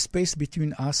The Space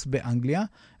Between Us באנגליה,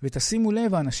 ותשימו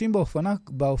לב, האנשים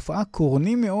בהופעה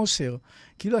קורנים מאושר.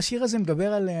 כאילו השיר הזה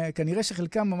מדבר על, כנראה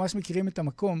שחלקם ממש מכירים את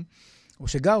המקום, או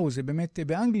שגרו, זה באמת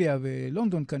באנגליה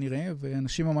ולונדון כנראה,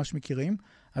 ואנשים ממש מכירים.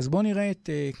 אז בואו נראה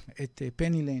את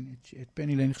פני ליין, את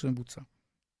פני ליין איך שזה מבוצע.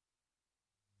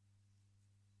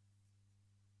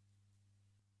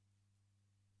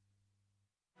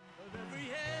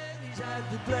 Had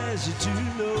the pleasure to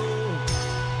know,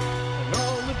 and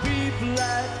all the people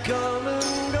that come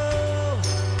and go,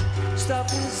 stop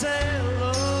and say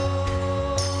hello.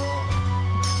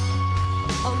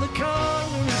 On the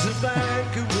corner is a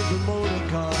banker with a motor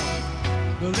car.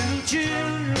 The little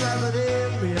children have it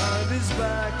in behind his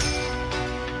back,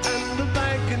 and the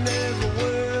banker never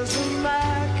wears a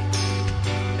Mac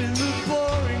in the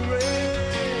pouring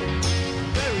rain.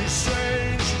 Very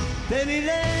strange, Penny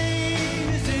Lane.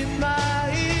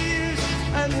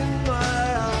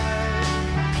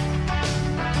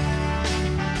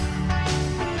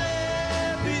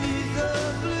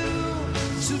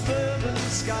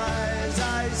 Skies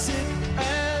I sit,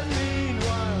 and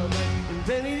meanwhile in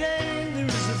Penny Lane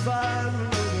there is a fireman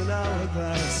with an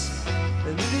hourglass,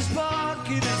 and in his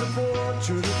pocket is a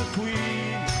portrait of the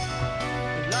Queen.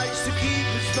 He likes to keep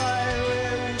his fire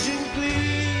engine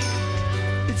clean.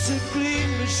 It's a clean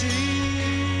machine.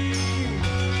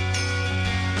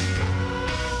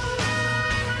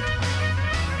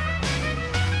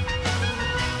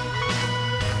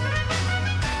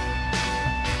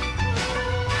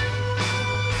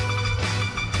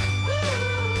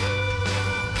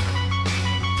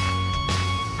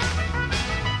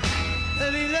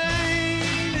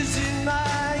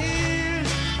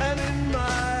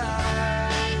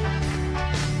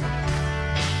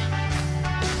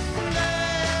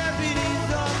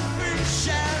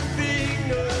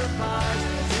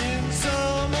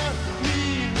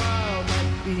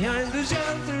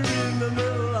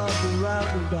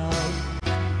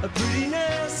 A pretty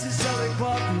nurse is selling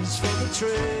poppies for the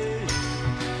trade.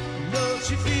 No,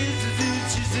 she feels as if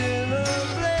she's in a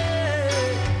play.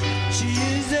 She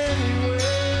is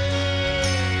anyway.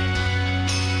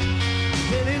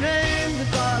 Penny Lane, the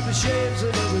barber shaves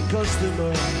another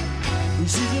customer. We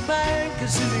see the banker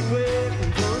sitting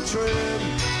waiting for a train.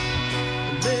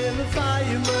 And then the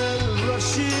fireman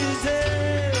rushes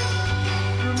in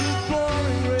from the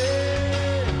pouring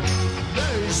rain.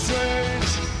 Very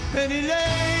strange, Penny Lane.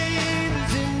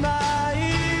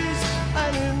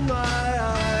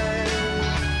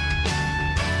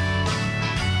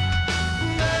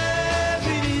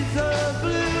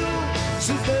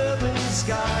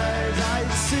 Skies I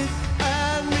sit,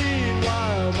 and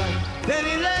meanwhile my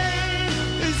Penny Lane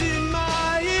is in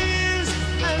my ears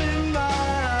and in my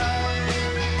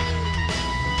eyes.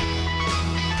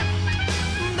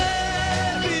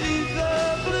 There beneath the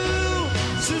blue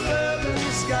suburban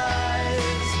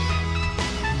skies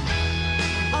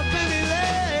of Penny Lane.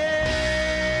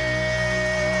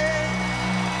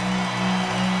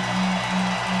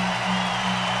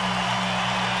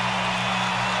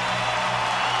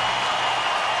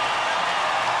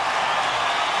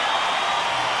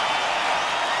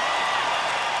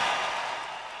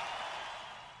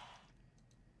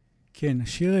 כן,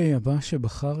 השיר הבא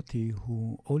שבחרתי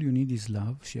הוא All You Need Is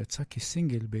Love, שיצא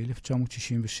כסינגל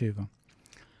ב-1967.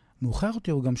 מאוחר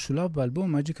יותר הוא גם שולב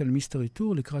באלבום Magical Mystery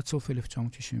Tour לקראת סוף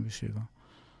 1967.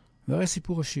 והרי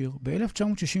סיפור השיר,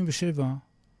 ב-1967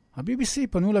 ה-BBC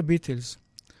פנו לביטלס,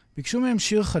 ביקשו מהם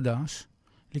שיר חדש,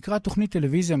 לקראת תוכנית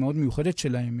טלוויזיה מאוד מיוחדת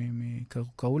שלהם, הם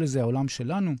קראו לזה העולם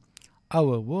שלנו,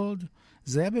 Our World.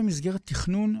 זה היה במסגרת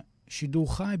תכנון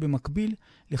שידור חי במקביל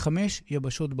ל5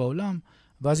 יבשות בעולם,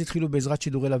 ואז התחילו בעזרת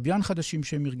שידורי לוויין חדשים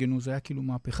שהם ארגנו, זה היה כאילו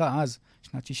מהפכה אז,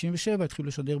 שנת 67, התחילו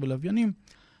לשדר בלוויינים,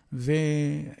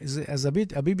 אז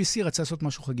ה-BBC רצה לעשות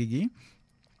משהו חגיגי,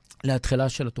 להתחלה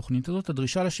של התוכנית הזאת.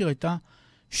 הדרישה לשיר הייתה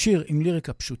שיר עם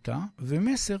ליריקה פשוטה,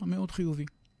 ומסר מאוד חיובי.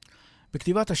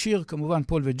 בכתיבת השיר, כמובן,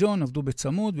 פול וג'ון עבדו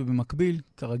בצמוד ובמקביל,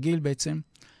 כרגיל בעצם.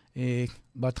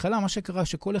 בהתחלה מה שקרה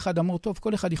שכל אחד אמר, טוב,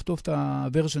 כל אחד יכתוב את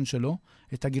הוורז'ן שלו,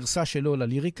 את הגרסה שלו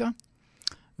לליריקה,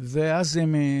 ואז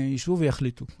הם ישבו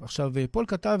ויחליטו. עכשיו, פול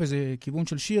כתב איזה כיוון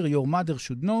של שיר, Your Mother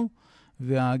Should Know,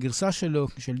 והגרסה שלו,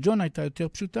 של ג'ון, הייתה יותר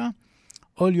פשוטה,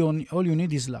 All you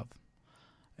need is love.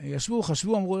 ישבו,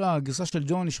 חשבו, אמרו לה, הגרסה של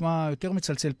ג'ון נשמע יותר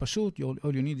מצלצל פשוט,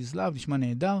 All you need is love, נשמע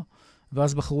נהדר,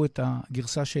 ואז בחרו את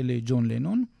הגרסה של ג'ון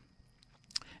לנון.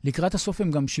 לקראת הסוף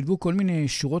הם גם שילבו כל מיני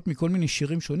שורות מכל מיני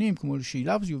שירים שונים, כמו She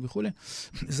Loves You וכו'.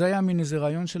 זה היה מין איזה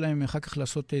רעיון שלהם אחר כך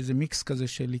לעשות איזה מיקס כזה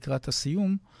של לקראת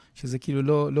הסיום, שזה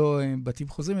כאילו לא בתים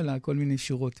חוזרים, אלא כל מיני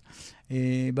שורות.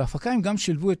 בהפקה הם גם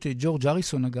שילבו את ג'ורג'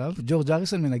 אריסון אגב. ג'ורג'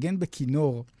 אריסון מנגן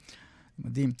בכינור.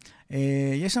 מדהים.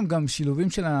 יש שם גם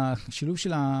שילוב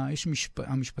של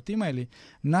המשפטים האלה.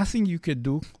 Nothing you can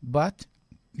do, but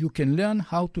you can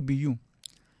learn how to be you.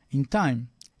 In time,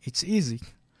 it's easy.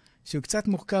 שהוא קצת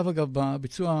מורכב אגב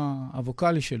בביצוע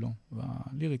הווקלי שלו,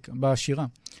 בשירה.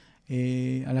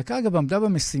 הלהקה אגב עמדה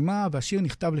במשימה, והשיר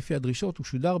נכתב לפי הדרישות, הוא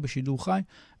שודר בשידור חי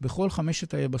בכל 5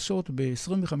 היבשות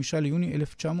ב-25 ליוני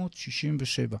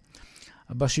 1967.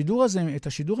 בשידור הזה, את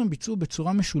השידור הם ביצעו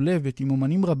בצורה משולבת עם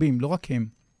אומנים רבים, לא רק הם.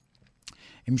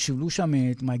 הם שילבו שם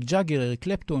את מייק ג'אגר, אריק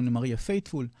קלפטון, מריה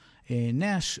פייטפול,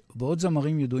 נאש ועוד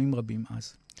זמרים ידועים רבים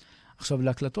אז. עכשיו,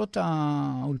 להקלטות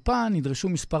האולפן נדרשו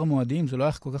מספר מועדים, זה לא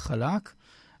היה כל כך חלק,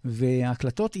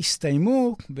 וההקלטות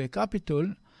הסתיימו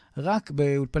בקפיטול, רק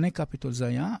באולפני קפיטול זה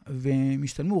היה, והם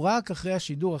השתלמו רק אחרי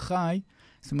השידור החי,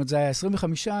 זאת אומרת, זה היה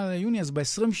 25 ליוני, אז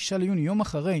ב-26 ליוני, יום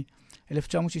אחרי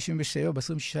 1967,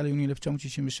 ב-26 ליוני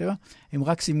 1967, הם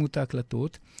רק סיימו את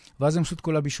ההקלטות, ואז הם עשו את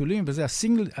כל הבישולים, וזה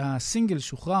הסינגל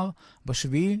שוחרר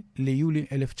ב-7 ליולי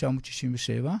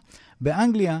 1967.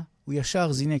 באנגליה הוא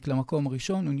ישר זינק למקום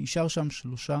הראשון, הוא נשאר שם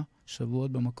 3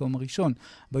 שבועות במקום הראשון.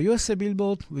 ב-USA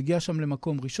בילבורד הוא הגיע שם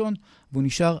למקום ראשון, והוא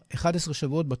נשאר 11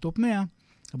 שבועות בטופ 100,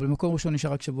 אבל במקום ראשון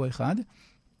נשאר רק שבוע אחד.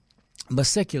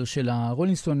 בסקר של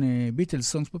הרולינג סטון ביטלס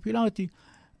סונגס פופולריטי,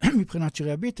 מבחינת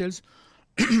שירי הביטלס,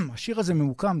 השיר הזה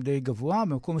ממוקם די גבוה,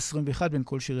 במקום 21 בין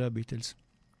כל שירי הביטלס.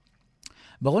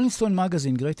 ברולינג סטון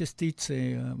מגזין, Greatest Hits,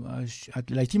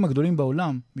 הלהיטים הגדולים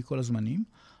בעולם מכל הזמנים,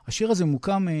 השיר הזה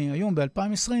מוקם היום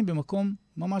ב-2020 במקום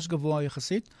ממש גבוה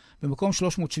יחסית, במקום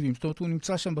 370. זאת אומרת, הוא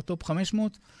נמצא שם בטופ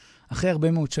 500, אחרי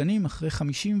הרבה מאוד שנים, אחרי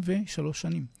 53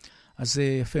 שנים. אז זה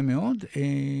יפה מאוד.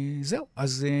 זהו,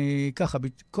 אז ככה,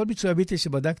 כל ביצועי הביטלס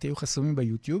שבדקתי היו חסומים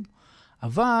ביוטיוב,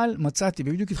 אבל מצאתי,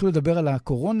 בדיוק התחילו לדבר על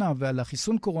הקורונה ועל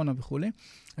החיסון קורונה וכו'.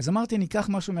 אז אמרתי, אני אקח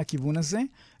משהו מהכיוון הזה,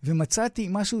 ומצאתי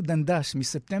משהו דנדש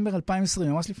מספטמבר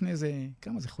 2020, ממש לפני איזה,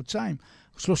 כמה זה, חודשיים?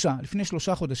 3, לפני 3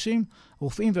 חודשים,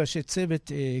 רופאים ואנשי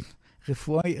צוות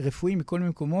רפואי מכל מיני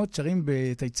מקומות, שרים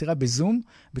את היצירה בזום,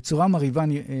 בצורה מרהיבה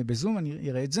בזום, אני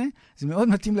אראה את זה. זה מאוד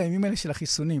מתאים לימים האלה של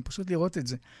החיסונים, פשוט לראות את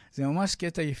זה. זה ממש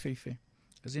קטע יפהפה.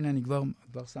 אז הנה אני כבר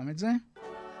שם את זה.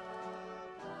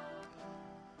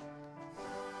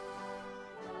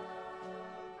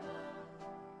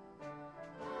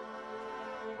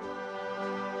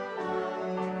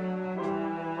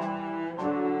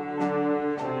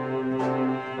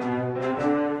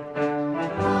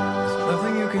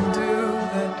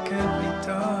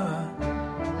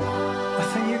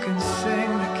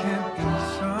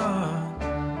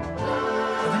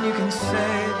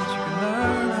 Say that you can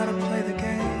learn how to play the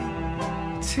game.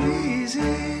 It's easy.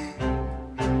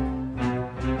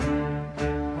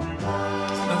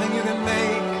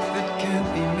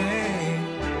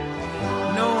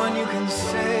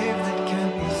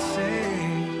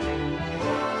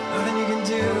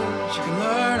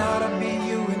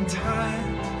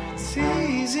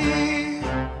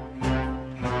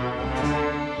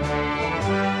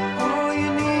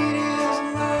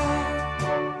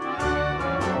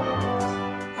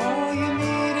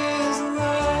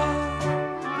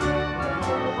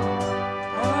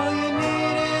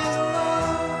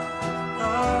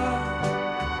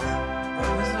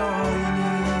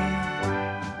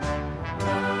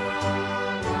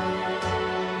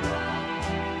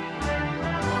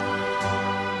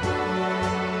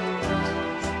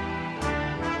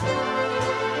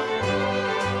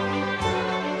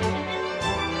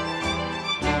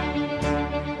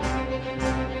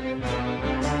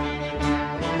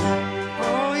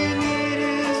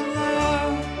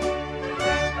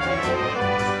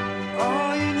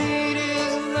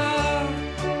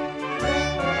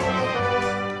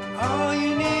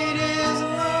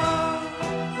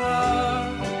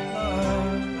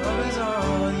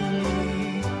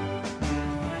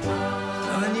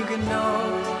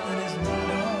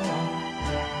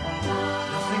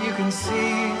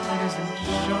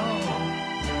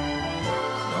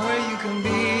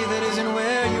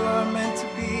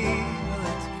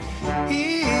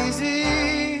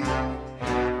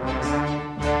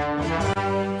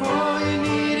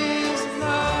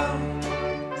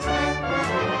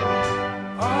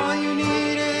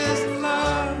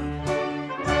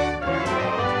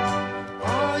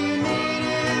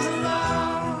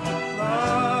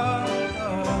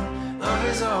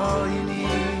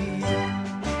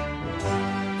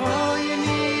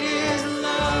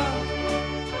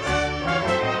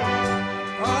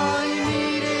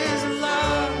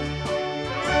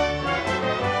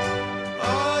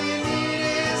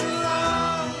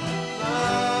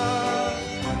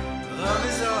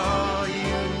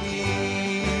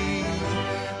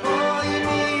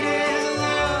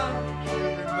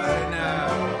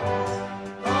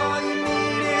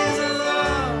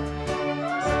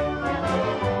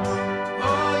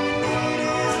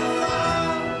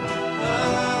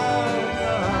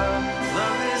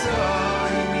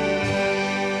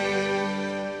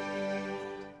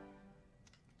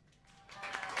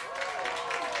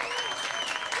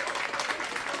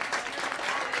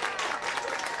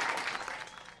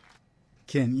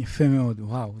 כן, יפה מאוד.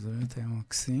 וואו, זה באמת היה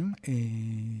מקסים.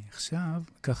 עכשיו,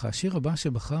 ככה, השיר הבא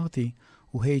שבחרתי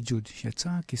הוא Hey Jude, שיצא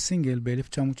כסינגל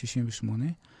ב-1968,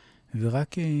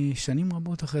 ורק שנים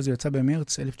רבות אחרי זה, יצא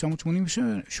במרץ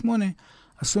 1988,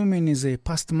 עשו ממין איזה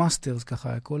פאסט מאסטרס,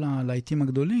 ככה, כל הלהיטים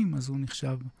הגדולים, אז הוא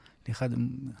נחשב לאחד,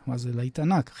 מה זה להיט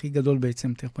ענק, הכי גדול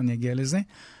בעצם, תכף אני אגיע לזה.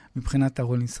 מבחינת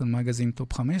הרולינג סטון מגזין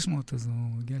טופ 500, אז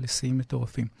הוא הגיע לשיאים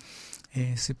מטורפים.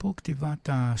 סיפור כתיבת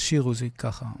השיר הזה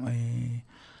ככה.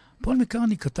 פול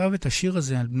מקרטני כתב את השיר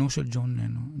הזה על בנו של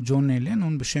ג'ון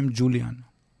לנון בשם ג'וליאן.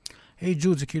 היי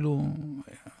ג'וד זה כאילו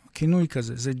כינוי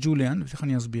כזה, זה ג'וליאן, ותכף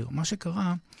אני אסביר. מה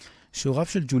שקרה, שהוריו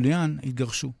של ג'וליאן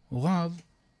התגרשו. הוריו,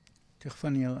 תכף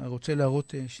אני רוצה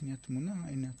להראות שנייה תמונה,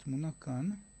 הנה התמונה כאן.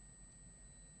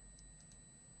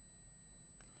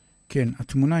 כן,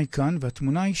 התמונה היא כאן,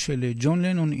 והתמונה היא של ג'ון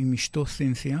לנון עם אשתו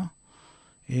סינתיה,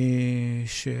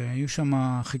 שהיו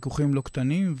שם חיכוכים לא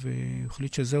קטנים, והוא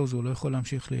החליט שזהו, הוא לא יכול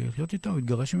להמשיך לחיות איתה, הוא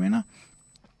התגרש ממנה.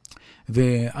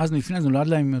 ואז לפני זה נולד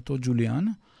להם אותו ג'וליאן,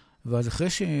 ואז אחרי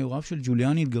שהוריו של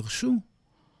ג'וליאן התגרשו,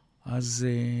 אז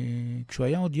כשהוא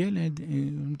היה עוד ילד,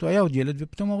 הוא היה עוד ילד,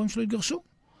 ופתאום ההורים שלו התגרשו.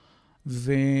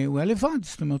 והוא היה לבד,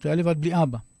 זאת אומרת, הוא היה לבד בלי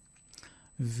אבא.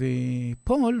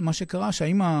 ופול, מה שקרה,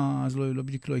 שהאמא אז לא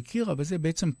בדיוק לא הכירה, וזה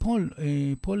בעצם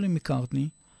פול מקרטני,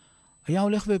 היה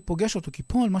הולך ופוגש אותו, כי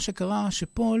פול, מה שקרה,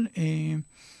 שפול,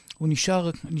 הוא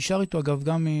נשאר איתו, אגב,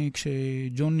 גם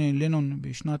כשג'ון לנון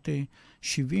בשנת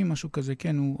 70, משהו כזה,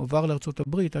 כן, הוא עבר לארצות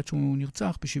הברית, עד שהוא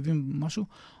נרצח ב-70 משהו,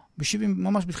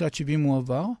 ממש בתחילת 70 הוא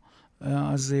עבר,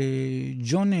 אז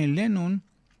ג'ון לנון,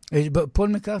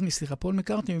 פול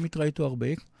מקרטני באמת ראה איתו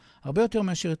הרבה יותר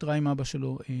מאשר התראה עם אבא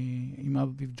שלו, עם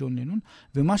אביו ג'ון לנון,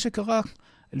 ומה שקרה,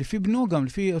 לפי בנו גם,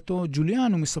 לפי אותו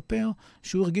ג'וליאן, הוא מספר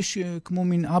שהוא הרגיש כמו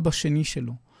מין אבא שני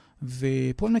שלו.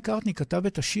 ופול מקרטני כתב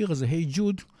את השיר הזה, היי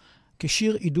ג'וד,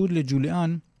 כשיר עידוד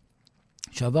לג'וליאן,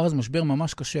 שעבר אז משבר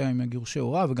ממש קשה עם גירושי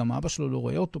הוריו, וגם האבא שלו לא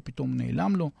רואה אותו, פתאום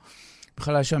נעלם לו.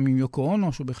 בכלל היה שם עם יוקו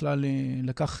אונו, שהוא בכלל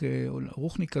לקח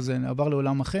רוחניק כזה, עבר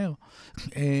לעולם אחר.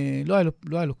 לא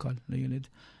היה לו קל לילד.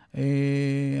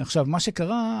 עכשיו, מה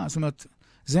שקרה, זאת אומרת,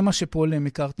 זה מה שפול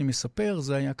מקרטני מספר,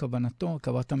 זה היה כוונתו,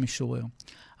 כוונת המשורר.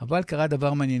 אבל קרה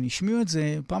דבר מעניין. השמיעו את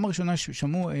זה, פעם הראשונה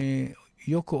ששמעו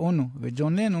יוקו אונו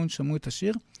וג'ון לנון, שמעו את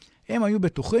השיר, הם היו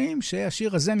בטוחים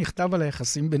שהשיר הזה נכתב על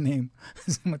היחסים ביניהם.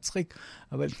 זה מצחיק.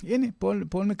 אבל הנה,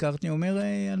 פול מקרטני אומר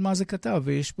על מה זה כתב,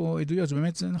 ויש פה עדויות, זה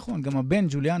באמת זה נכון. גם הבן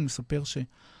ג'וליאן מספר שהוא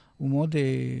מאוד,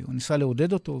 הוא ניסה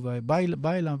לעודד אותו,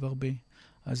 ובא אליו הרבה.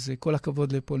 אז כל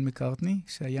הכבוד לפול מקרטני,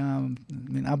 שהיה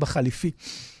מן אבא חליפי,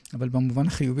 אבל במובן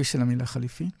החיובי של המילה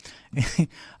חליפי.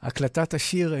 הקלטת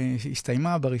השיר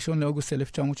הסתיימה ב1 לאוגוסט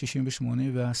 1968,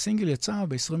 והסינגל יצא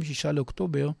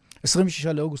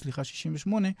ב-26 לאוגוסט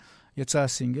 68, יצא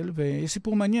הסינגל, ויש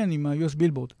סיפור מעניין עם ה-US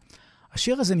בילבורד.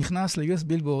 השיר הזה נכנס ל-US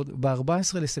בילבורד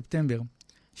ב-14 לספטמבר,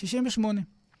 68.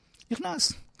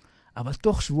 נכנס. אבל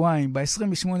תוך שבועיים,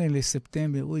 ב-28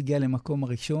 לספטמבר, הוא הגיע למקום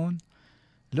הראשון,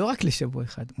 לא רק לשבוע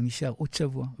אחד, הוא נשאר עוד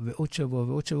שבוע ועוד שבוע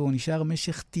ועוד שבוע, הוא נשאר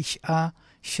במשך 9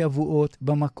 שבועות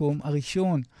במקום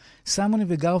הראשון. סיימון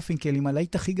וגרפינקל, עם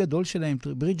הלהיט הכי גדול שלהם,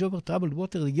 ברידג' אובר טראבלד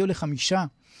ווטר, הגיעו ל5.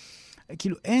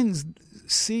 כאילו אין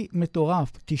שיא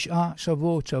מטורף, 9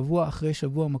 שבועות, שבוע אחרי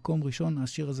שבוע, מקום ראשון,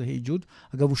 השיר הזה, היי ג'וד.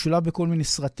 אגב, הוא שולב בכל מיני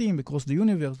סרטים, בקרוס דה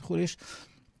יוניברס,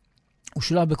 הוא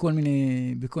שולב בכל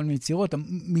מיני יצירות,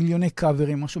 מיליוני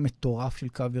קאברים, משהו מטורף של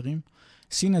קאברים.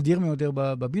 שיא נדיר מאוד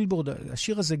בבילבורד.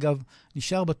 השיר הזה גם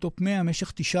נשאר בטופ 100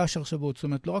 במשך 19 שבועות. זאת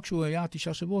אומרת, לא רק שהוא היה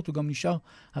 9 שבועות, הוא גם נשאר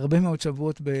הרבה מאוד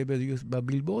שבועות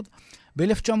בבילבורד.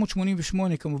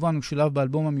 ב-1988, כמובן, הוא שולב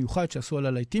באלבום המיוחד שעשו על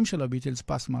הלהיטים של הביטלס,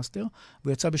 פאס מאסטר,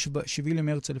 והוא יצא ב-7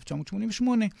 למרץ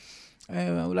 1988.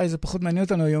 אולי זה פחות מעניין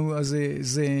אותנו היום, אז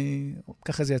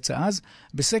ככה זה יצא אז.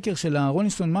 בסקר של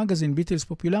הרולינג סטון מגזין, ביטלס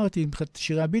פופולריטי, מבחינת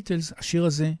שירי הביטלס, השיר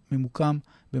הזה ממוקם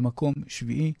במקום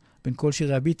 7 בין כל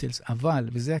שירי הביטלס, אבל,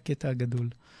 וזה הקטע הגדול,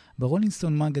 ברולינג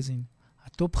סטון מגזין,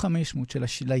 הטופ 500 של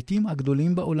הלהיטים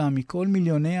הגדולים בעולם, מכל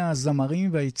מיליוני הזמרים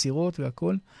והיצירות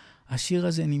והכל, השיר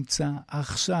הזה נמצא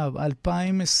עכשיו,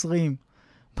 2020,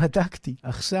 בדקתי,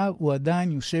 עכשיו הוא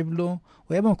עדיין יושב לו, הוא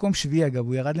היה במקום 7 אגב,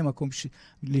 הוא ירד למקום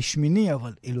לשמיני,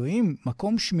 אבל אלוהים,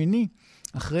 מקום שמיני,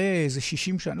 אחרי איזה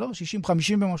 60 שנה, לא, 60,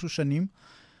 50 ומשהו שנים,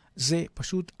 זה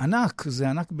פשוט ענק, זה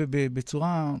ענק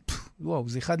בצורה, וואו,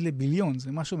 זה 1 לביליון,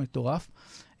 זה משהו מטורף.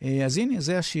 אז הנה,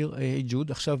 זה השיר,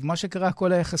 ג'וד. עכשיו, מה שקרה,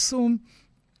 הכל היה חסום,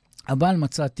 אבל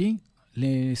מצאתי,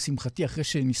 לשמחתי, אחרי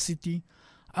שניסיתי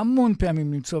המון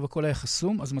פעמים למצוא והכל היה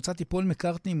חסום, אז מצאתי פול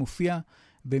מקרטני מופיע,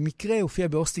 במקרה הופיע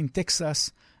באוסטין, טקסס,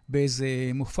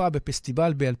 באיזה מופע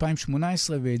בפסטיבל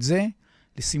ב-2018, ואת זה,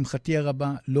 לשמחתי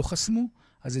הרבה, לא חסמו.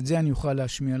 אז את זה אני אוכל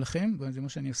להשמיע לכם, וזה מה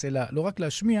שאני עושה, לא רק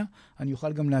להשמיע, אני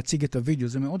אוכל גם להציג את הוידאו.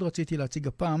 זה מאוד רציתי להציג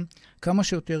הפעם כמה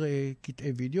שיותר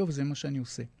קטעי וידאו, וזה מה שאני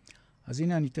עושה. אז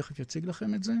הנה אני תכף אציג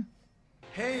לכם את זה.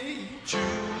 Hey Jude,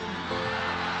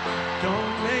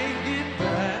 don't make it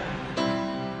bad.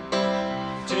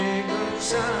 Take a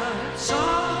sad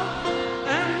song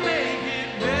and make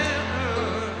it better.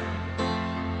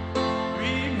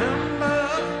 Remember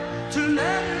to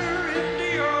let her into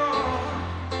your heart.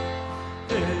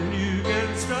 Then you can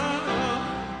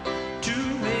start to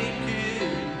make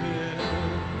it better.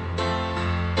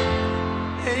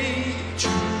 Hey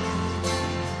Jude,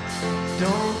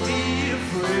 don't be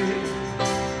afraid.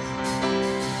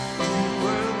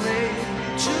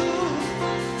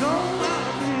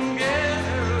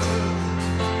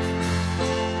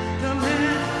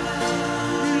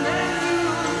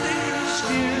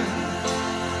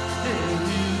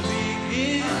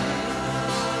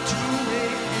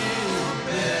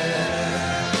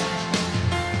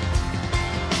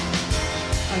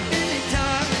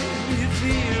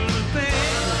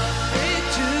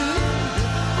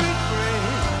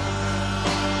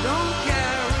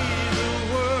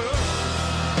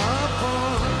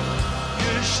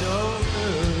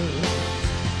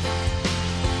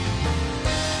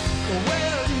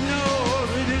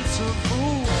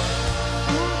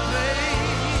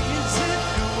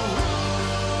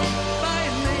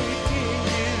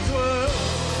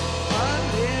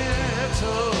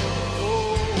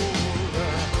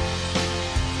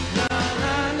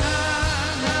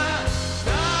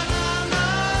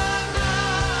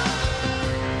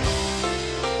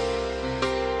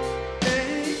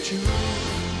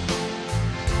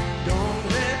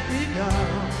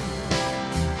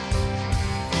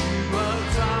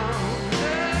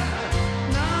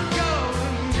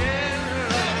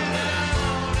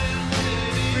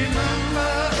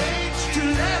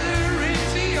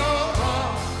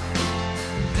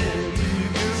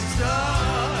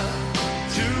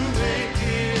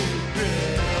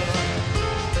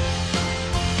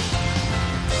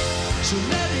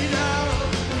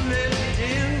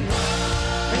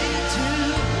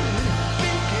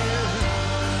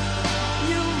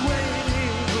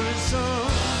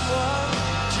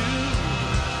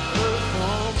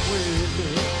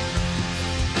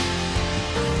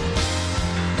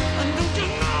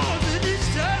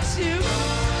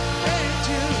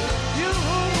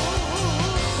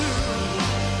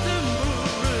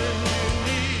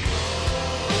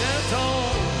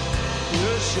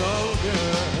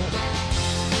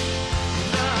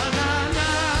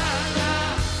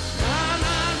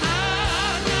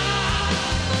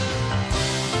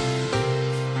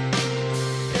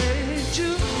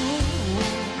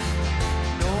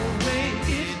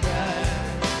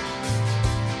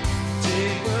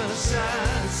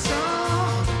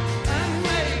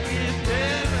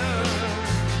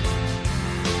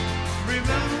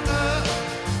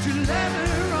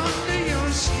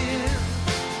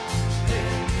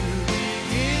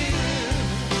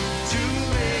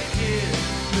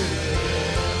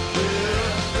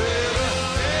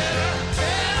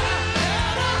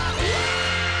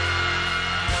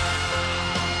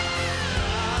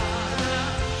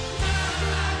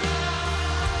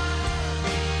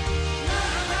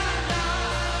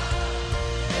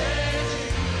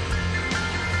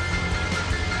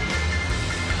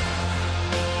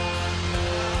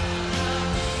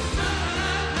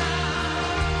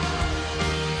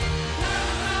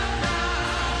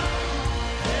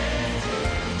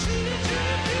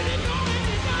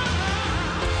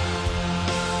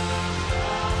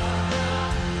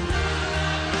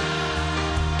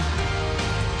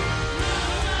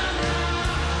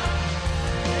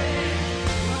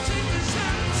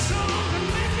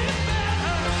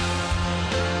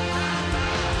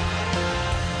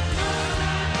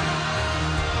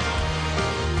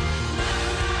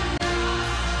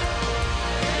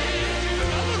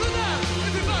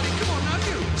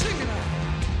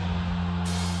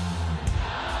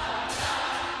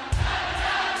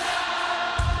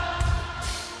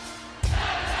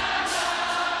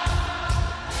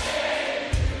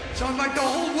 Sounds like the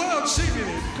whole world singing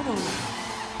it. Come on.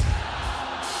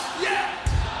 Yeah!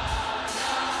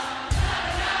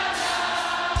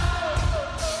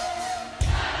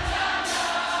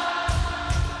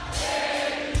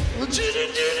 Well, Judy,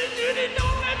 Judy, Judy,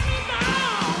 don't let me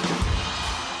down.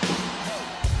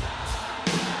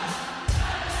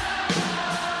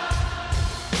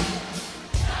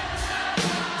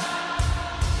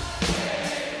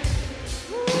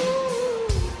 Ooh,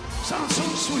 sounds so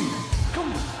sweet.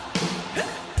 Come on.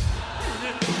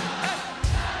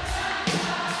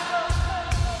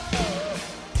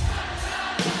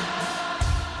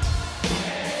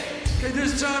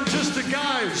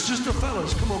 guys, just the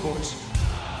fellas. Come on, boys.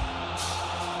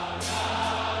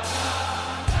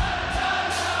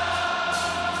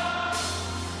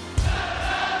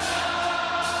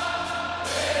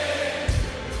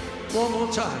 One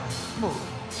more time. Come on.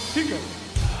 Keep going.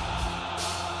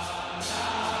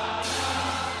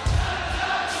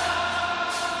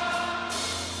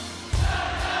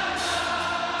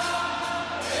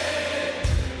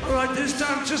 All right, this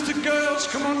time just the girls.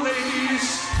 Come on, ladies.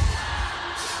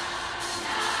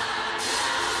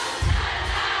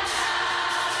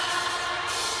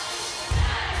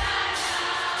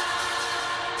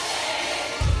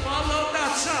 I love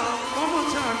that sound. One more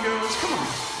time, girls. Come on.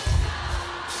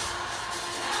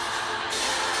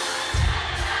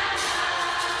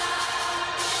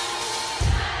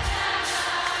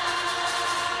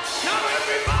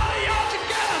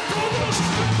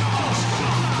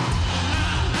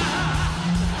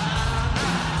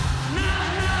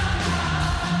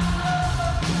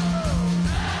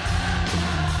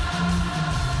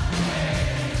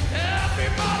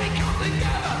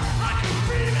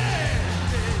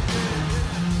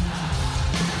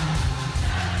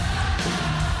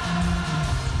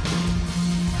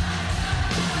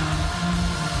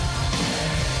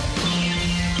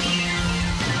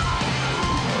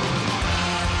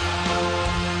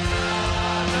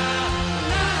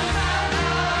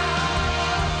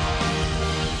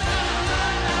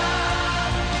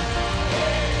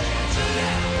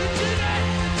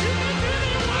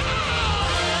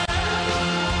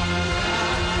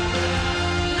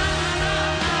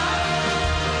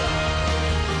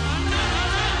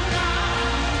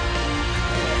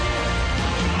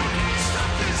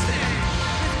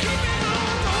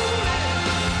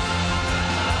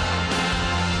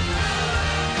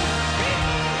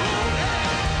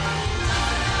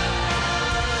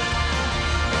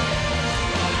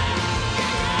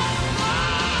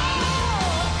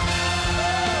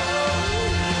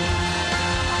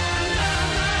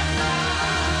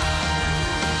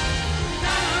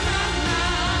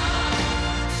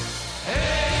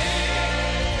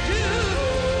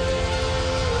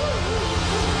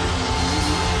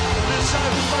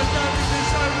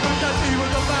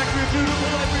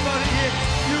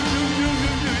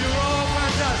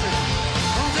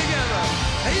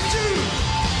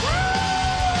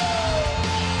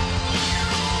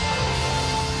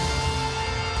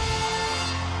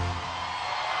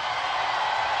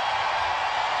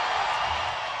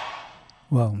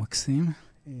 וואו, מקסים.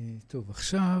 טוב,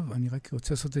 עכשיו אני רק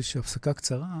רוצה לעשות איזושהי הפסקה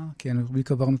קצרה, כי אנחנו בלי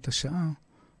קברנו את השעה,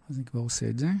 אז אני כבר עושה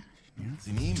את זה.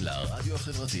 מאזינים לרדיו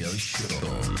החברתי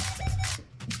הראשון.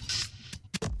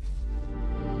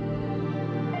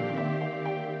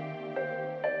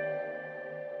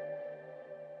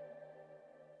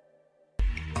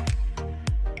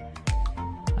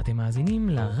 אתם מאזינים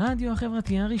לרדיו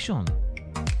החברתי הראשון.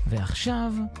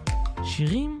 ועכשיו,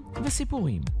 שירים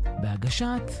וסיפורים,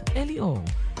 בהגשת אליאור,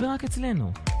 ורק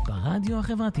אצלנו, ברדיו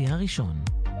החברתי הראשון.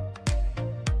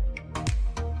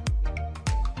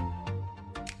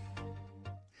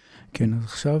 כן, אז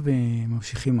עכשיו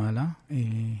ממשיכים הלאה,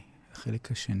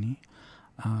 החלק השני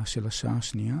של השעה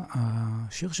השנייה.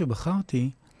 השיר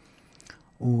שבחרתי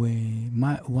הוא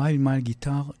While My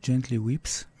Guitar Gently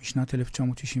Weeps משנת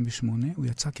 1968. הוא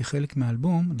יצא כחלק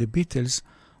מהאלבום The Beatles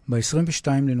ב-22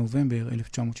 לנובמבר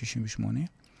 1968.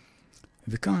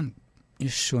 וכאן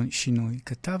יש שינוי.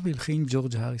 כתב והלחין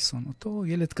ג'ורג' הריסון. אותו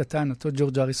ילד קטן, אותו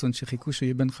ג'ורג' הריסון שחיכו שהוא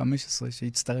יהיה בן 15,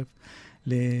 שיצטרף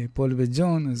לפול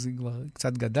וג'ון, אז הוא כבר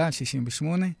קצת גדל,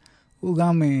 68. הוא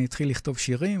גם התחיל לכתוב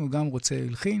שירים, הוא גם רוצה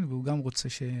להלחין, והוא גם רוצה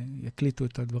שיקליטו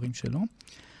את הדברים שלו.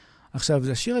 עכשיו,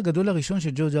 זה השיר הגדול הראשון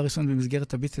שג'ורג' הריסון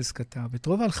במסגרת הביטלס כתב. את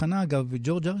רוב ההלחנה, אגב,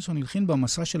 וג'ורג' הריסון הלחין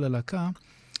במסע של הלהקה,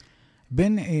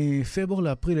 בין פברואר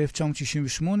לאפריל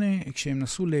 1968, כשהם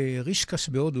נסעו לרישקש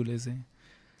בהודו, לאיזה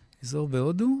אזור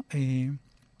בהודו,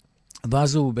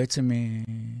 ואז הוא בעצם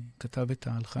כתב את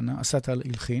ההלחנה, עשה את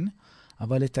ההלחין,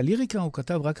 אבל את הליריקה הוא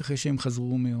כתב רק אחרי שהם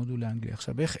חזרו מהודו לאנגליה.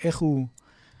 עכשיו, איך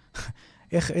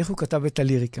הוא כתב את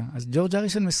הליריקה? אז ג'ורג'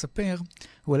 הריסון מספר,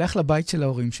 הוא הלך לבית של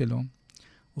ההורים שלו,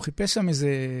 הוא חיפש שם איזה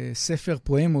ספר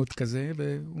פואמות כזה,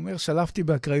 והוא אומר, שלפתי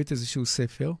באקראיות איזשהו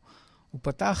ספר, הוא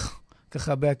פתח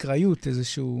ככה באקראיות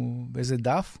באיזה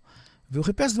דף, והוא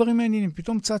חיפש דברים מעניינים,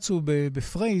 פתאום צצו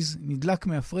בפרייז, נדלק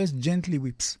מהפרייז, Gently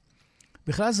Weeps.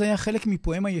 בכלל זה היה חלק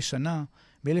מפואמה ישנה,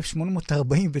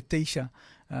 ב-1849.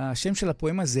 השם של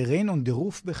הפואמה זה Rain on the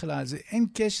Roof בכלל, זה אין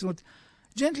קשר, זאת אומרת,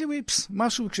 Gently Weeps,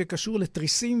 משהו שקשור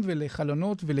לתריסים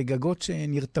ולחלונות ולגגות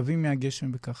שנרטבים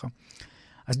מהגשם וככה.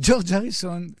 אז ג'ורג'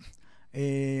 הריסון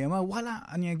אמר, וואלה,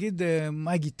 אני אגיד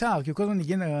my guitar, כי כל הזמן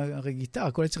ניגן הרי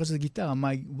גיטר, כל היצירה שזה גיטר,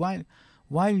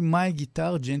 While my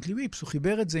guitar gently weeps. הוא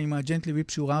חיבר את זה עם ה-gently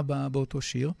weeps שהוא ראה באותו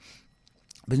שיר,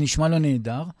 וזה נשמע לו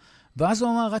נהדר. ואז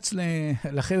הוא אמר, רץ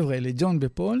לחבר'ה, לג'ון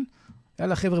ופול,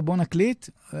 יאללה חבר'ה בוא נקליט,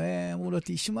 אמרו לו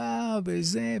תשמע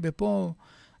בזה, בפה,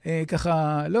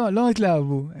 ככה, לא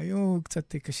התלהבו, היו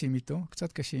קצת קשים איתו,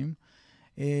 קצת קשים.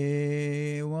 הוא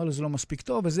אמר לו זה לא מספיק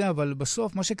טוב וזה, אבל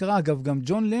בסוף מה שקרה, אגב, גם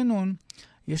ג'ון לנון,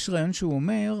 יש רעיון שהוא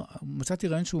אומר, מצאתי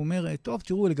רעיון שהוא אומר, טוב,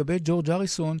 תראו, לגבי ג'ורג'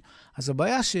 הריסון, אז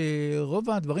הבעיה שרוב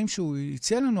הדברים שהוא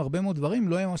הציע לנו, הרבה מאוד דברים,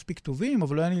 לא היו מספיק טובים,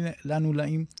 אבל לא היה לנו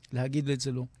לאים להגיד את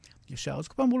זה לא. ישר, אז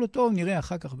כל פעם אמרו לו, טוב, נראה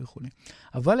אחר כך וכו'.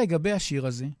 אבל לגבי השיר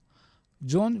הזה,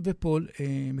 ג'ון ופול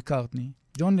מקארטני,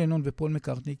 ג'ון לנון ופול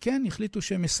מקארטני, כן, החליטו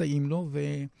שהם מסייעים לו,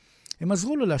 והם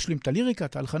עזרו לו להשלים את הליריקה,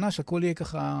 את ההלחנה, שהכל יהיה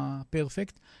ככה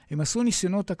פרפקט. הם עשו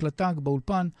ניסיונות הקלטה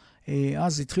באולפן,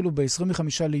 אז התחילו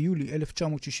ב-25 ליולי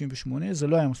 1968, זה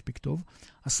לא היה מספיק טוב.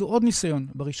 עשו עוד ניסיון,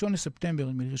 בראשון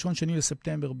לספטמבר, מראשון שני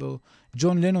לספטמבר,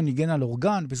 ג'ון לנון ניגן על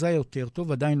אורגן, וזה היה יותר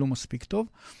טוב, עדיין לא מספיק טוב.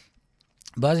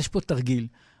 ואז יש פה תרגיל.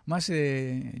 מה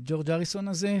שג'ורג' הריסון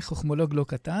הזה, חוכמולוג לא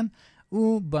קטן,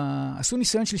 עשו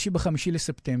ניסיון שלישי ב5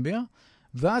 לספטמבר,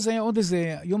 ואז היה עוד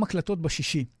איזה יום הקלטות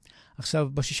בשישי. עכשיו,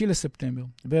 ב6 לספטמבר,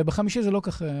 וב5 זה לא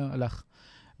כך הלך.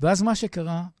 ואז מה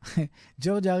שקרה,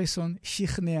 ג'ורג' הריסון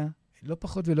שכנע, לא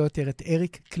פחות ולא יותר, את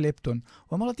אריק קלפטון.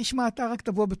 הוא אמר לו, תשמע, אתה רק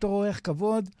תבוא בתור אורח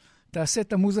כבוד, תעשה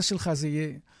את המוזה שלך, זה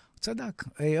יהיה... צדק.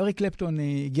 אריק קלפטון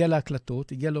הגיע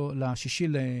להקלטות, הגיע לו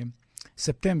ל6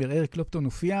 לספטמבר, אריק קלפטון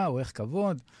הופיע, אורח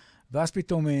כבוד, ואז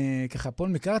פתאום ככה פול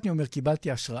מקארטני אומר,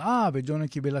 קיבלתי השראה, וג'ון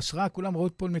קיבל השראה, כולם ראו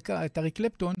את אריק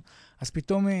קלפטון, אז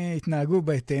פתאום התנהגו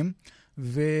בהתאם,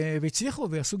 והצליחו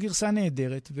ועשו גרסה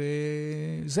נהדרת,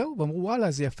 וזהו, ואמרו,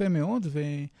 וואלה, זה יפה מאוד,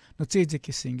 ונוציא את זה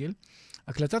כסינגל.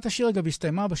 הקלטת השיר, אגב,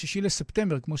 הסתיימה ב6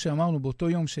 לספטמבר, כמו שאמרנו, באותו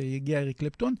יום שהגיע אריק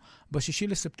קלפטון, ב6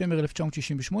 לספטמבר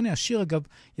 1968. השיר, אגב,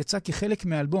 יצא כחלק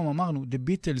מהאלבום, אמרנו, The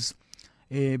Beatles,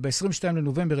 ב-22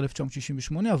 לנובמבר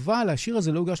 1968, אבל השיר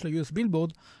הזה לא הוגש ל-US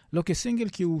בילבורד, לא כסינגל,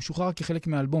 כי הוא שוחרר כחלק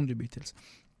מהאלבום The Beatles.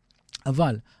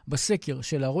 אבל בסקר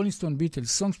של הרולינג סטון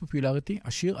ביטלס Songs Popularity,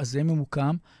 השיר הזה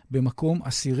ממוקם במקום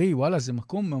 10, וואלה, זה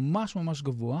מקום ממש ממש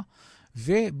גבוה,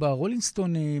 וברולינג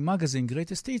סטון מגזין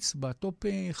Greatest Hits, בטופ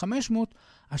 500,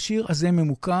 השיר הזה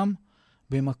ממוקם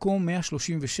במקום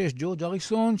 136. ג'ורג'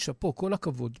 הריסון, שפו, כל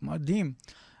הכבוד, מדהים.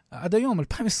 עד היום,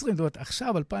 2020, זאת אומרת,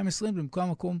 עכשיו 2020,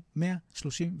 במקום מקום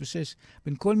 136.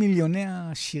 בין כל מיליוני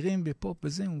השירים בפופ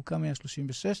וזה, ממוקם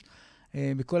 136,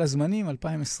 בכל הזמנים,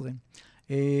 2020.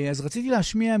 אז רציתי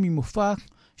להשמיע ממופע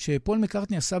שפול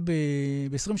מקארטני עשה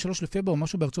ב-23 לפברואר,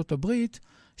 משהו בארצות הברית,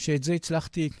 שאת זה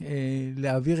הצלחתי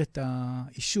להעביר את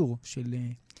האישור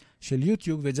של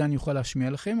יוטיוב, ואת זה אני אוכל להשמיע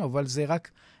לכם, אבל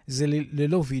זה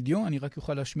ללא וידאו, אני רק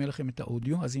אוכל להשמיע לכם את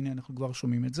האודיו, אז הנה אנחנו כבר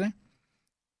שומעים את זה.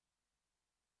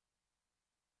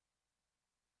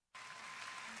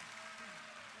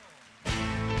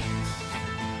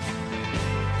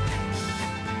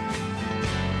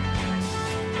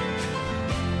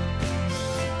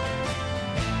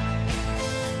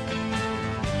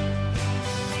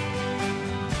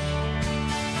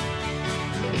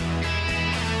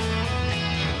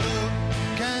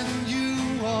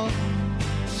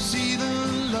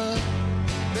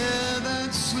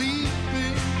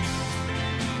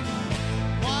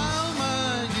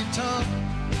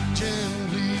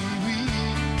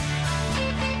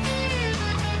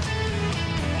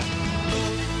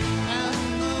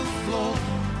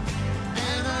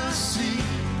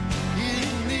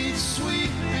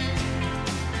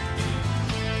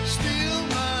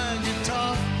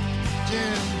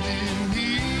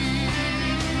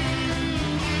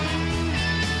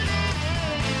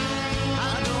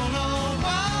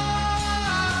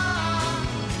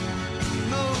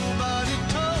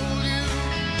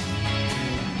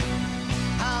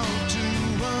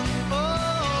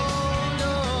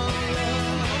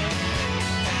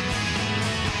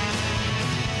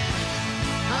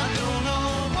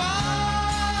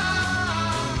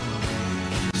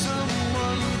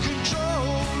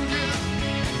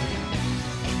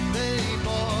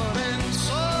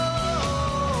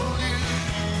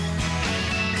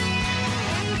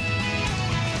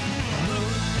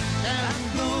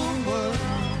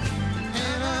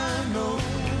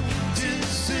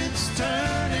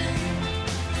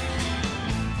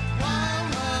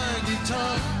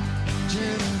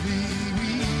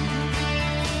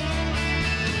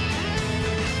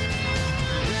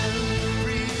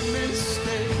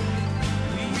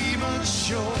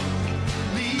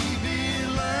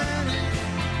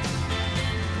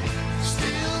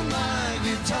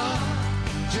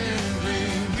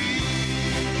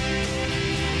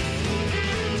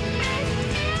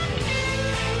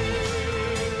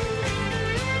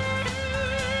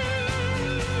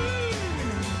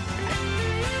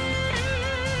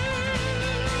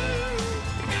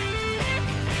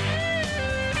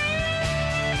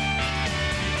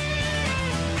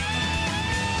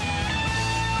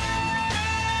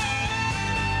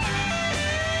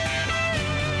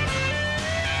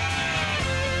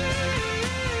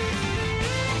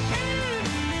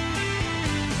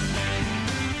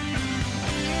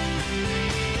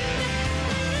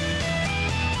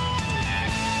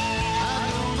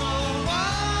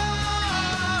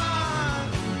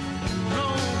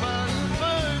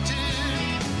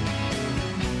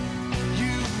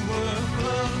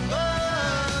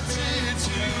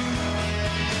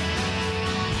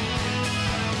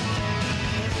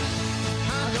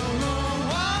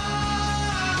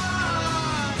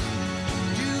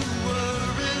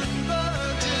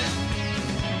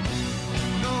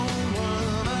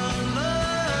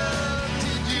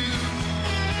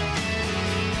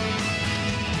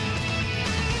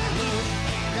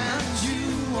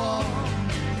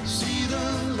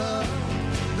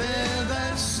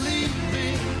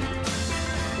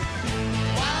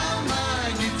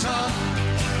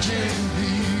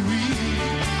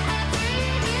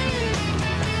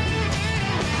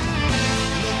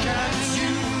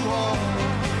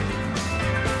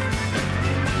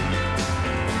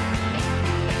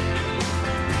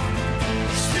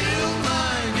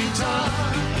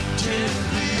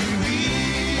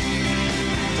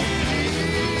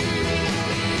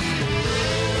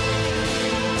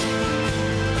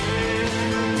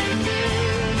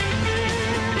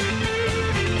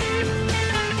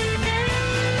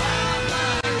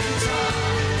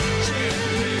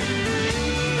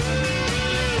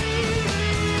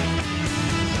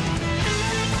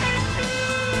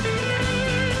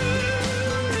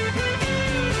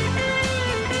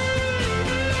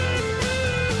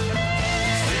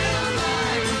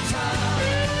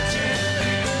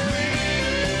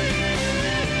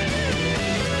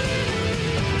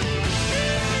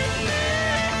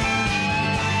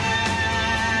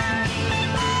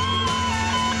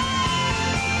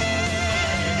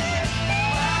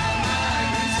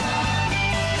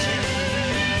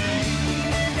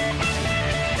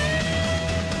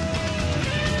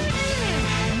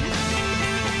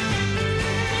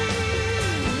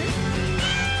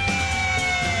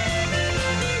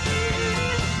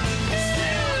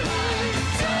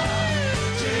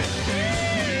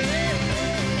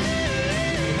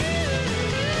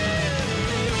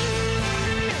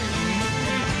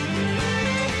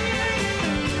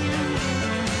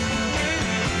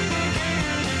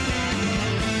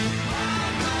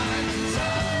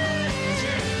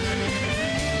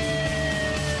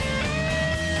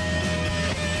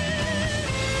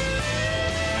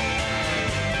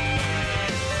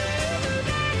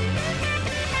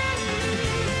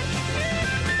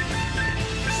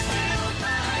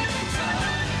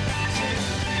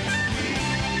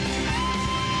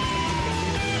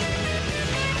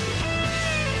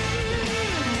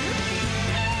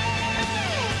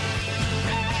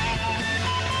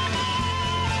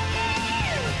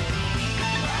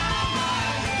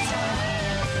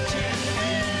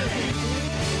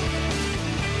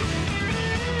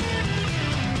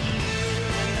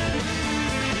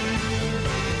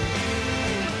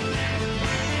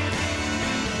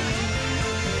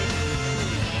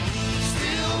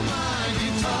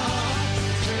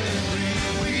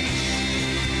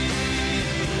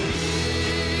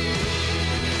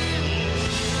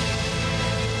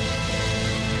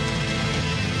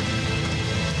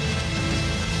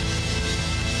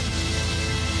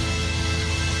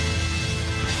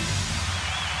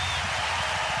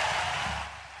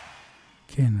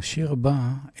 כן, השיר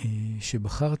הבא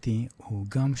שבחרתי הוא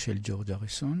גם של ג'ורג'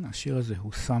 אריסון. השיר הזה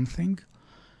הוא Something,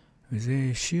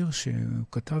 וזה שיר שהוא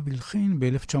כתב בלחין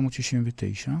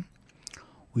ב-1969.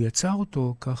 הוא יצר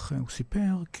אותו, כך הוא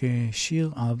סיפר,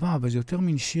 כשיר אהבה, אבל זה יותר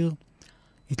מן שיר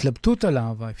התלבטות על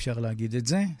אהבה, אפשר להגיד את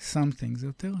זה. Something, זה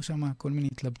יותר שם כל מיני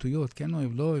התלבטויות, כן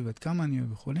אוהב, לא אוהב, עד כמה אני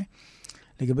אוהב וכו'.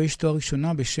 לגבי אשתו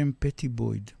הראשונה בשם פטי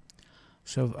בויד.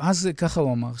 עכשיו, אז ככה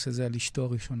הוא אמר שזה על אשתו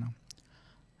הראשונה.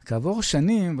 כעבור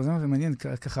שנים, בזמן זה מעניין,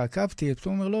 ככה עקבתי,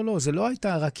 הוא אומר, לא, זה לא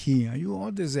הייתה רק היא, היו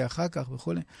עוד איזה אחר כך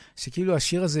וכו', שכאילו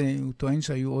השיר הזה, הוא טוען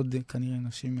שהיו עוד כנראה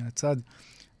נשים מהצד,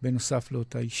 בנוסף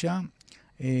לאותה אישה,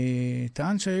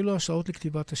 טען שהיו לו השראות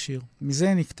לכתיבת השיר.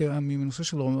 מזה נקטע, מנושא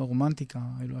של רומנטיקה,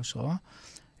 היו לו השראה.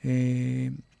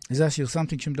 זה השיר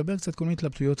Something שמדבר קצת כל מיני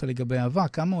התלבטויות לגבי אהבה,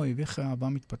 כמה אוהב, איך האהבה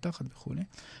מתפתחת וכו'.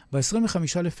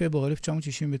 ב-25 לפברואר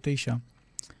 1999,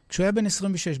 כשהוא היה בן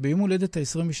 26, ביום הולדת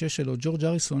ה-26 שלו, ג'ורג'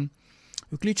 אריסון,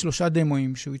 הוא הקליט 3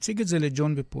 דמואים, שהוא הציג את זה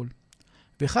לג'ון ופול.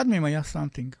 ואחד מהם היה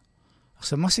Something.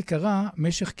 עכשיו, מה שקרה,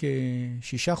 משך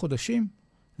כ6 חודשים,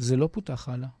 זה לא פותח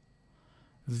הלאה.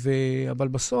 אבל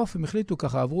בסוף הם החליטו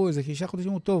ככה, עברו איזה 6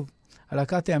 חודשים, טוב,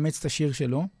 הלהקה תאמץ את השיר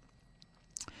שלו,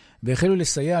 והחלו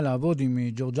לסייע לעבוד עם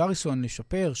ג'ורג' אריסון,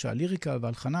 לשפר שהליריקה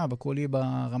והלחנה, בכל יהיה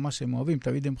ברמה שהם אוהבים,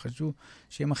 תמיד הם חשבו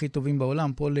שהם הכי טובים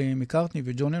בעולם, פול מקארטני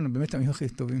וג'ון לנון, באמת הם הכי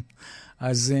טובים.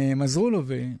 אז הם עזרו לו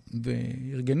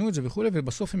וארגנו את זה וכו',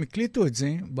 ובסוף הם הקליטו את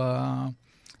זה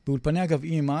באולפני אגב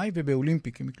EMI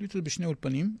ובאולימפיק, הם הקליטו את זה בשני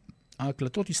אולפנים,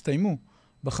 ההקלטות הסתיימו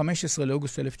ב-15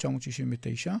 לאוגוסט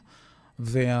 1969,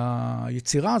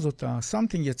 והיצירה הזאת,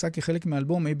 ה-Something, יצא כחלק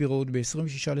מאלבום אבי רוד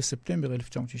ב-26 לספטמבר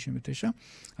 1969,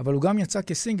 אבל הוא גם יצא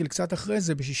כסינגל קצת אחרי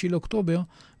זה, ב-6 לאוקטובר,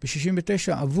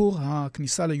 ב-69, עבור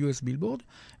הכניסה ל-US בילבורד,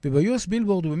 וב-US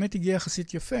בילבורד הוא באמת הגיע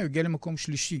יחסית יפה, הוא הגיע למקום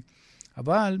שלישי.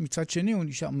 אבל מצד שני, הוא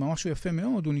נשאר ממש יפה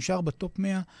מאוד, הוא נשאר בטופ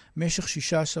 100 במשך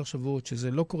 16 שבועות,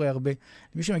 שזה לא קורה הרבה.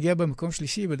 מי שמגיע במקום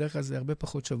שלישי, בדרך כלל זה הרבה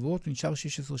פחות שבועות, הוא נשאר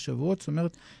 16 שבועות, זאת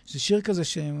אומרת, זה שיר כזה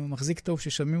שמחזיק טוב,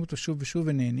 ששמים אותו שוב ושוב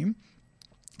ונהנים.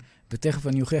 ותכף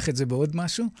אני אוכיח את זה בעוד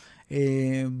משהו.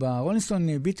 ברולינג סטון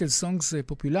ביטלס סונגס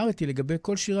פופולריטי, לגבי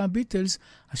כל שירי הביטלס,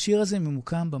 השיר הזה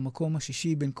ממוקם במקום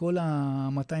השישי, בין כל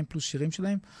ה-200 פלוס שירים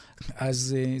שלהם,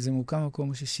 אז זה ממוקם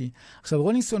במקום השישי. עכשיו,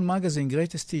 רולינג סטון מגזין,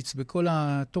 Greatest Hits, בכל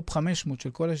הטופ 500 של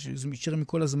כל השירים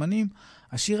מכל הזמנים,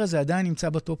 השיר הזה עדיין נמצא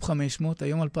בטופ 500,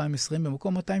 היום 2020,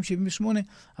 במקום 278,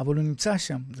 אבל הוא נמצא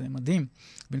שם, זה מדהים.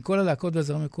 בין כל הלהקות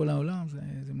והזרם מכל העולם,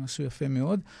 זה משהו יפה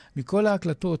מאוד. מכל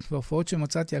ההקלטות וההופעות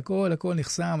שמצאתי, הכל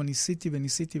נחסם, ניסיתי,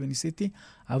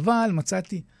 אבל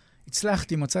מצאתי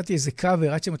איזה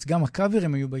קאבר, עד שגם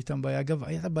הקאברים היו איתם בעיה, אגב,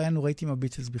 הייתה בעיה נוראית עם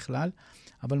הביטלס בכלל,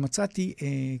 אבל מצאתי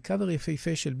קאבר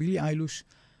יפהפה של בילי איילוש,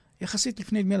 יחסית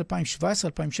לפני דמי 2017-2016,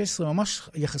 ממש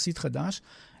יחסית חדש,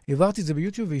 העברתי את זה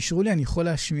ביוטיוב ואישרו לי, אני יכול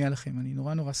להשמיע לכם, אני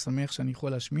נורא שמח שאני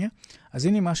יכול להשמיע, אז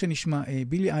הנה מה שנשמע,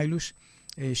 בילי איילוש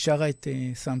שרה את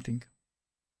Something.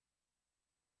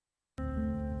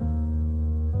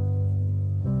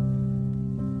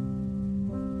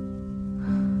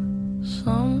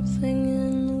 Something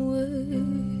in the way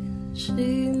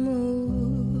she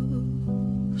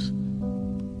moves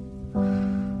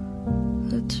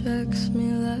attracts me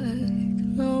like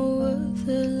no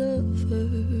other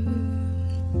lover.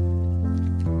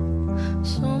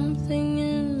 Something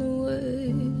in the way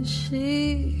she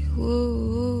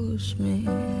woos me.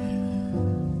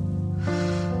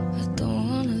 I don't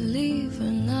wanna leave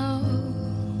her now.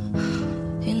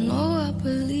 You know I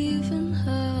believe in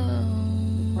her.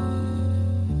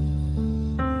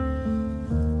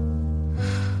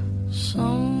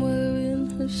 Somewhere in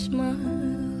her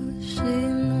smile, she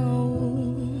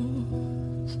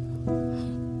knows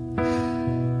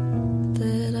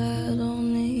that I don't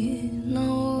need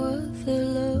no other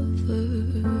lover.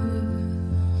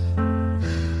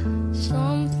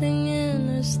 Something in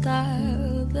her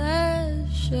style that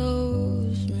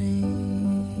shows me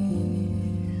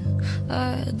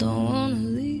I don't wanna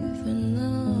leave her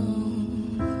now.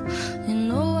 You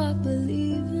know I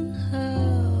believe in her.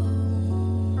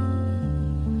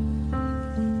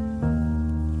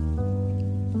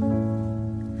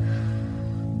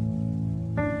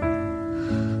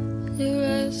 You're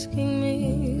asking me,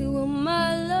 will my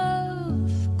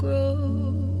love grow?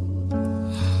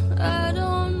 I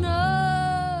don't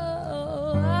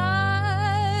know. I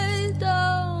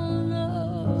don't know.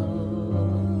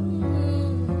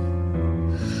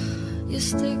 You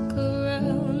stick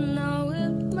around now,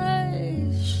 it may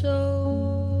show,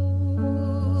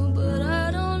 but I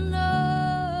don't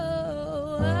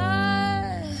know. I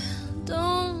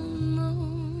don't know.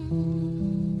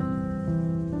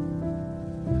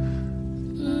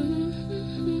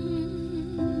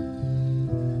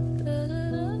 Da-da-da.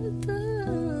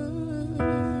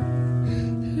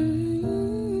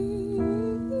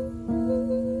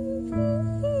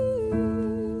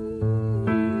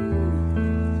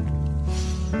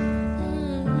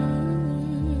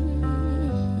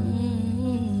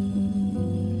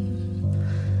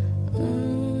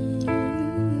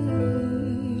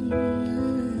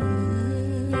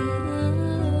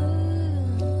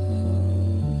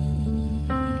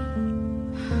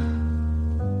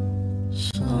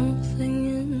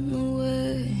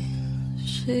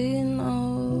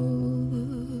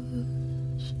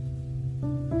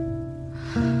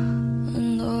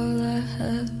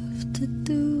 to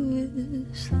do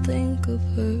is think of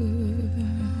her.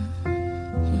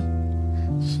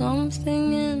 Something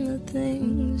in the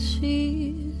things she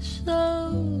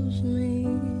shows me.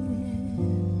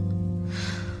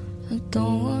 I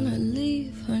don't wanna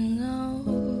leave her now.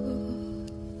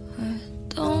 I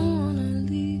don't wanna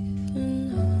leave her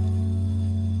now.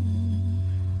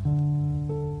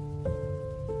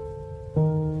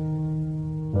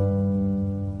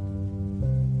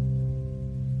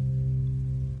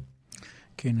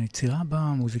 כן, היצירה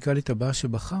המוזיקלית הבאה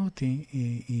שבחרתי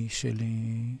היא של...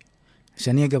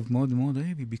 שאני אגב מאוד מאוד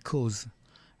אוהב, היא Because.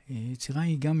 היצירה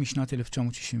היא גם משנת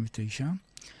 1969.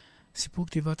 סיפור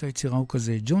כתיבת היצירה הוא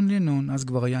כזה, ג'ון לנון, אז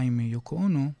כבר היה עם יוקו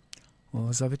אונו, הוא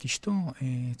עזב את אשתו,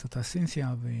 את אותה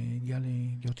סנסיה, והגיע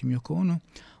להיות עם יוקו אונו.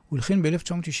 הוא הלחין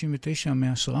ב-1969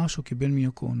 מההשראה שהוא קיבל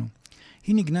מיוקו אונו.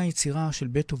 היא נגנה יצירה של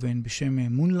בטהובן בשם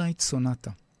מונלייט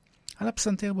סונטה, על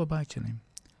הפסנתר בבית שלהם.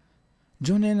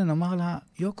 ג'ון לנון אמר לה,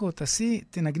 יוקו,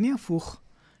 תנגני הפוך,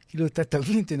 כאילו אתה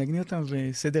תבין, תנגני אותם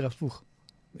בסדר הפוך.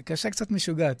 בקשה קצת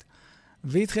משוגעת.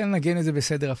 והיא התחילה לנגן את זה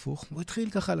בסדר הפוך, והוא התחיל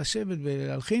ככה לשבת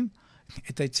ולהלחין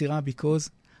את היצירה Because,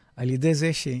 על ידי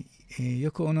זה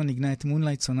שיוקו אונו נגנה את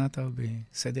מונלייט סונטה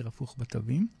בסדר הפוך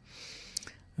בתווים,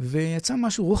 ויצא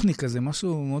משהו רוחני כזה,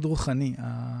 משהו מאוד רוחני.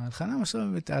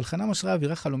 ההלחנה משרה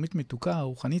אווירה חלומית מתוקה,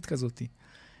 רוחנית כזאת.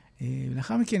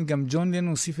 ולאחר מכן גם ג'ון לנון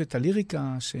הוסיף את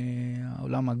הליריקה,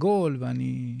 שהעולם עגול,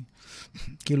 ואני,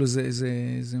 כאילו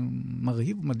זה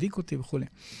מרהיב, מדליק אותי וכו'.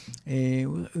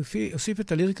 הוא הוסיף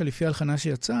את הליריקה לפי ההלחנה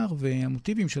שיצר,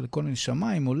 והמוטיבים של כל מיני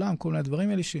שמיים, עולם, כל מיני הדברים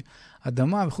האלה,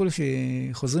 שאדמה וכו'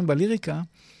 שחוזרים בליריקה.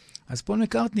 אז פול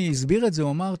מקארטני הסביר את זה,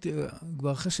 הוא אמר,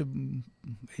 כבר אחרי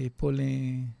שפול...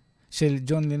 של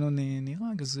ג'ון לנון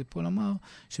נהרג, אז פול אמר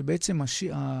שבעצם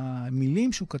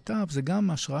המילים שהוא כתב זה גם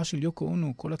ההשראה של יוקו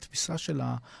אונו, כל התפיסה של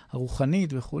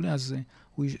הרוחנית וכו', אז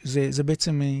זה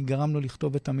בעצם גרם לו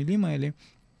לכתוב את המילים האלה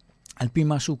על פי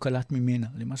מה שהוא קלט ממנה.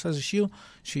 למשל זה שיר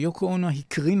שיוקו אונו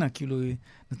הקרינה, כאילו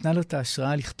נתנה לו את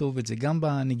ההשראה לכתוב את זה, גם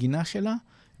בנגינה שלה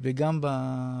וגם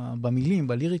במילים,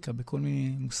 בליריקה, בכל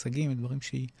מיני מושגים ודברים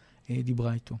שהיא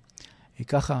דיברה איתו.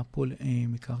 ככה פול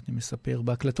מקארטני מספר.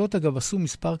 בהקלטות, אגב, עשו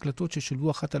מספר הקלטות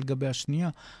ששלבו אחת על גבי השנייה.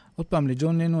 עוד פעם,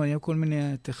 לג'ון לנון היה כל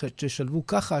מיני ששלבו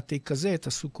ככה, תיק כזה,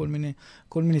 עשו כל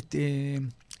מיני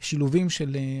שילובים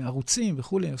של ערוצים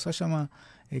וכו'. עושה שם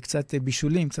קצת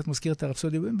בישולים, קצת מזכיר את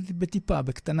הרפסודיה, בטיפה,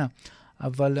 בקטנה.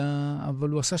 אבל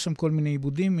הוא עשה שם כל מיני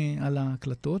עיבודים על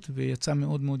ההקלטות, ויצא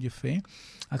מאוד מאוד יפה.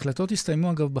 ההקלטות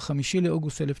הסתיימו, אגב, ב5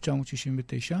 לאוגוסט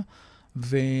 1969,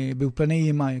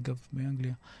 ובאופני EMI, אגב,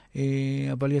 באנגליה.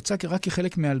 אבל יצא רק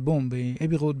כחלק מהאלבום,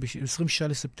 באבי רוד, ב-26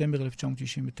 לספטמבר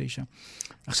 1969.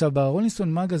 עכשיו, ברולינג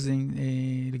סטון מגזין,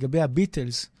 לגבי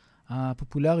הביטלס,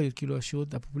 הפופולריות, כאילו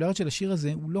הפופולריות של השיר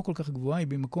הזה, הוא לא כל כך גבוהה, היא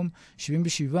במקום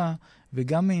 77,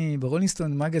 וגם ברולינג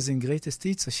סטון מגזין, Greatest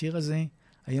Hits, השיר הזה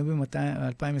היה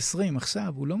ב-2020,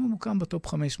 עכשיו, הוא לא ממוקם בטופ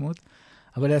 500,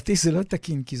 אבל לדעתי זה לא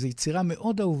תקין, כי זו יצירה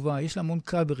מאוד אהובה, יש לה המון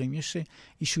קאברים,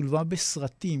 היא שולבה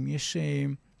בסרטים, יש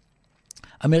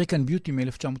American Beauty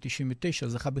מ-1999,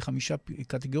 זכה ב5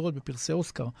 קטגוריות בפרסי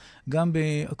אוסקר, גם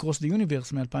ב-Across the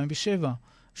Universe מ-2007,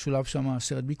 שולב שם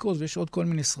סרט Because, ויש עוד כל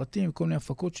מיני סרטים, כל מיני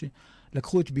הפקות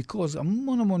שלקחו את Because,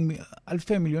 המון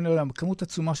אלפי מיליוני עולם, כמות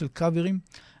עצומה של קאברים,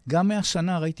 גם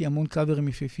מהשנה ראיתי המון קאברים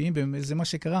יפהפיים, וזה מה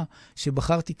שקרה,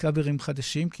 שבחרתי קאברים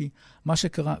חדשים, כי מה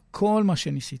שקרה, כל מה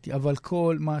שניסיתי, אבל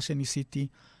כל מה שניסיתי,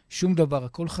 שום דבר,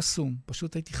 הכל חסום,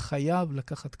 פשוט הייתי חייב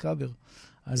לקחת קאבר.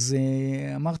 אז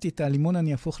אמרתי את הלימון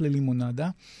אני אהפוך ללימונדה,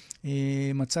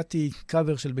 מצאתי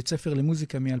קאבר של בית ספר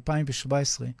למוזיקה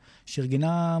מ-2017,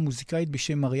 שארגנה מוזיקאית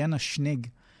בשם מריאנה שנג,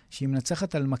 שהיא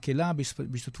מנצחת על מקהלה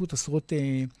בהשתתפות עשרות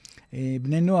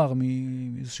בני נוער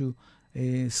מאיזשהו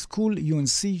סקול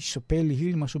UNC, שפל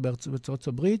היל, משהו בארצות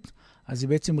הברית, אז היא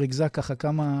בעצם ריכזה ככה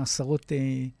כמה עשרות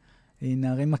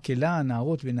נערי מקהלה,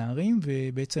 נערות ונערים,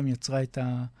 ובעצם יצרה את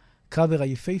הקאבר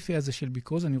היפהפה הזה של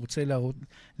Because. אני רוצה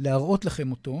להראות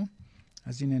לכם אותו,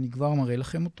 אז הנה אני כבר מראה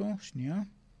לכם אותו, שנייה.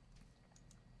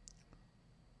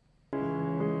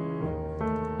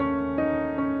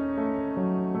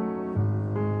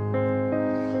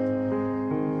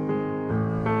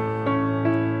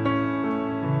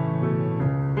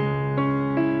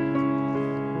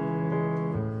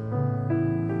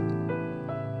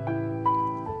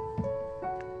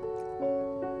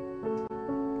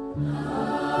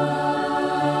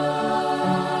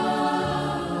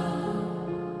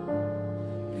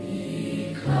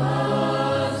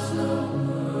 Because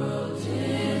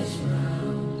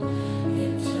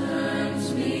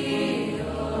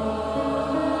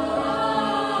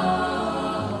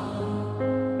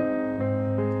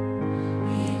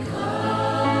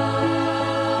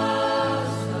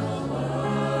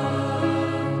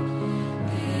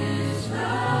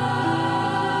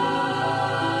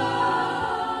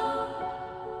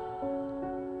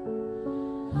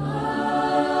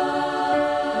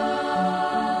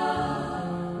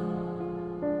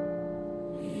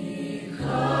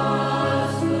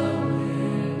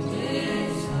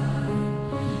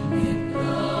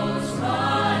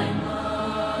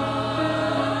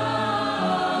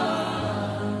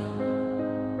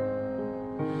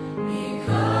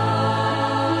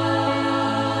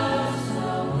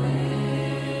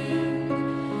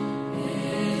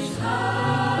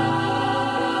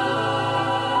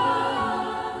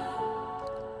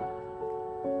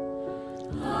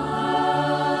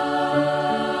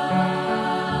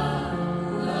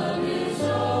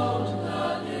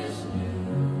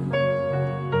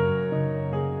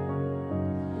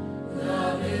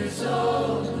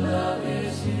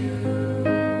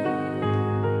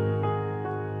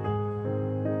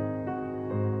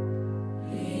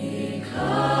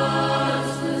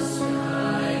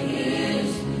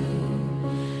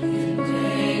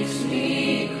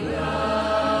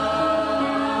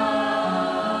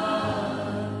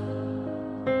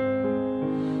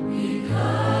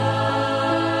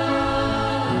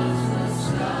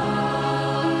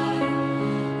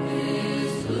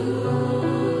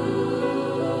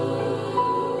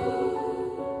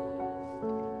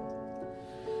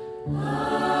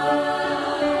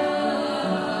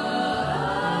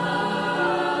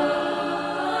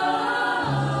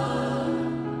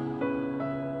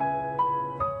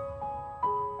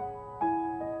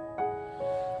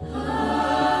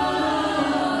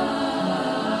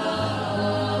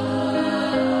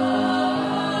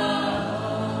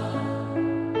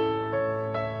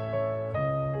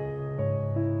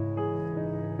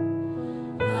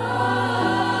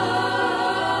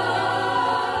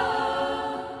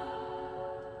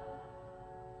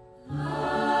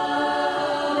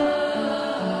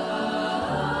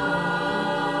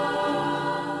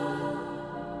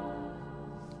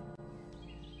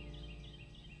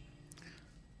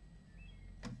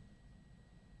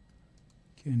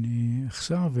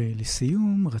עכשיו,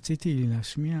 לסיום, רציתי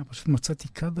להשמיע, פשוט מצאתי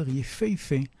קאבר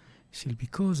יפהפה של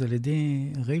ביקוז על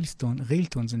ידי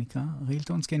ריילטון זה נקרא,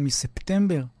 ריילטונס, כן,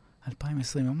 מספטמבר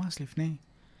 2020, ממש לפני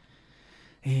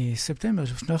ספטמבר,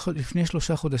 לפני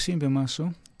 3 חודשים במשהו,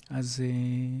 אז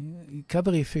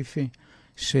קאבר יפהפה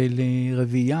של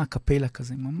רביעייה, קפלה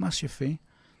כזה, ממש יפה.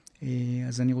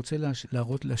 אז אני רוצה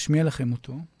להשמיע לכם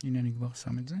אותו. הנה אני כבר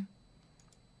שם את זה.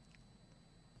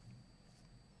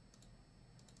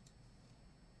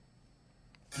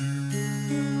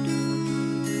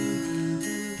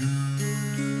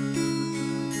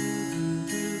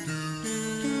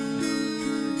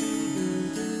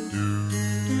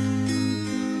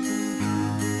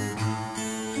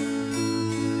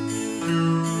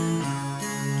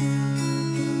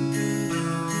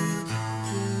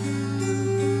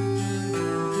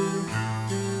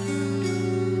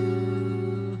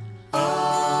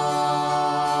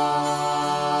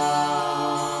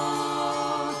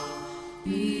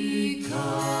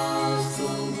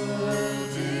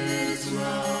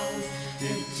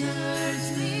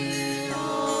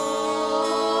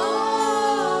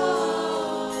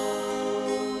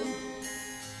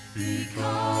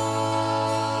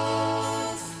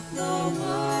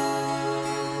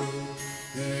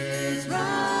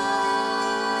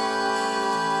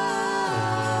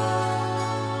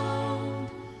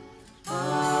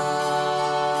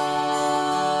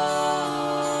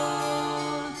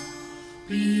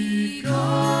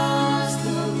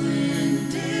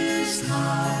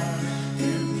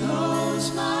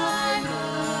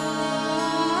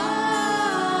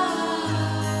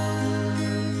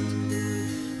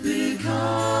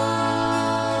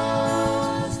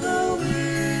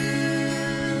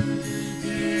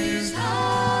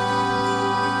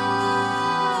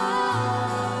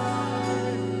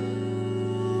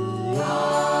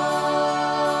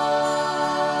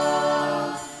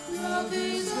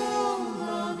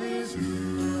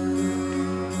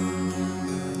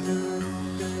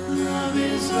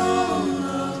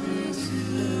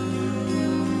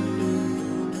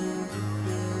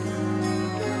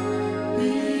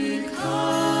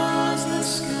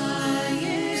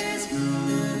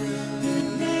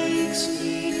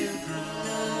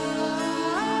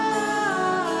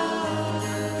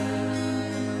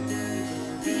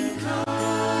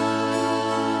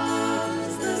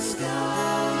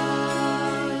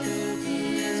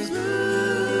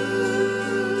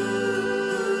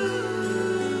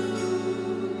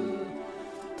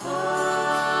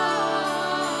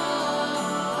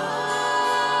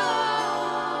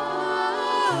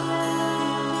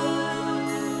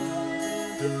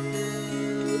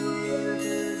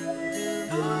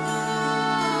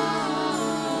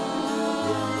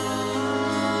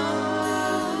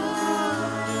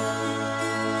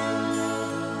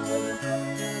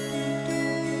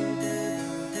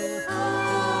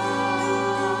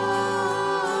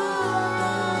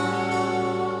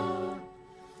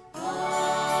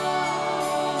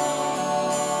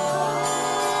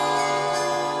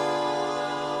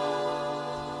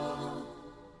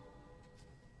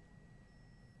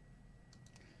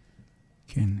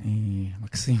 כן,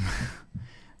 מקסים.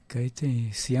 כעת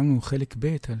סיימנו חלק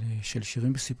ב' של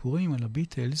שירים וסיפורים על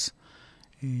הביטלס.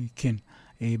 כן,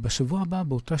 בשבוע הבא,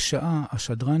 באותה שעה,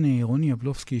 השדרן רוני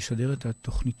אבלובסקי ישדר את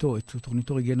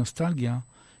תוכניתו רגעי נוסטלגיה,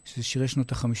 שזה שירי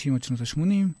שנות ה-50 עד שנות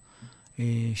ה-80,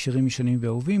 שירים ישנים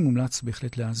ואהובים, מומלץ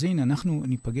בהחלט להאזין. אנחנו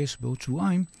ניפגש בעוד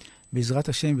שבועיים, בעזרת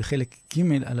השם בחלק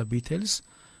ג' על הביטלס,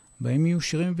 בהם יהיו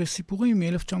שירים וסיפורים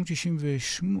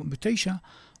מ-1969,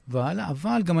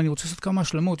 אבל גם אני רוצה לעשות כמה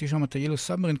השלמות, יש שם את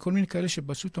ה-Yellow Submarine, כל מיני כאלה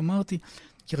שפשוט אמרתי,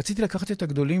 כי רציתי לקחת את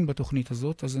הגדולים בתוכנית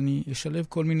הזאת, אז אני אשלב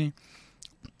כל מיני,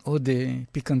 עוד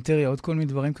פיקנטריה, עוד כל מיני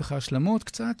דברים ככה, השלמות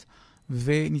קצת,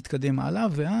 ונתקדם הלאה,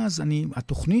 ואז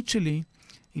התוכנית שלי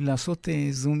היא לעשות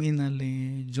זום אין על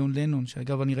ג'ון לנון,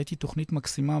 שאגב אני ראיתי תוכנית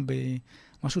מקסימה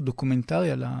במשהו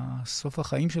דוקומנטרי על סוף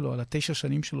החיים שלו, על 9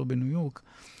 שנים שלו בניו יורק,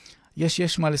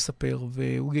 יש מה לספר,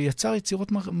 והוא יצר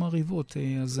יצירות מריבות,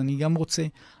 אז אני גם רוצה,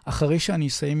 אחרי שאני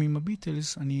אסיים עם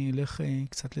הביטלס, אני אלך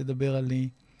קצת לדבר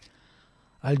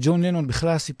על ג'ון לנון. בכלל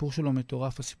הסיפור שלו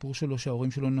מטורף, הסיפור שלו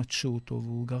שההורים שלו נטשו אותו,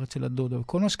 והוא גר אצל הדודה,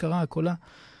 וכל מה שקרה, כל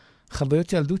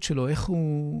החוויות ילדות שלו, איך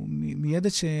הוא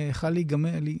מיידת שיכל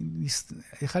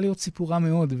להיות סיפורה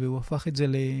מאוד, והוא הפך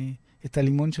את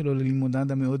הלימון שלו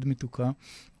ללימונדה מאוד מתוקה,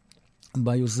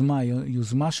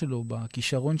 ביוזמה שלו,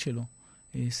 בכישרון שלו.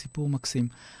 סיפור מקסים.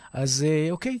 אז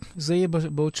אוקיי, זה יהיה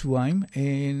בעוד שבועיים.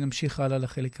 נמשיך הלאה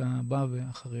לחלק הבא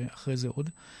ואחרי זה עוד.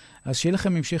 אז שיהיה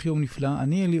לכם המשך יום נפלא.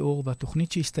 אני אליאור,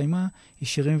 והתוכנית שהסתיימה היא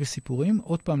שירים וסיפורים.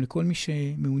 עוד פעם, לכל מי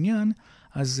שמעוניין,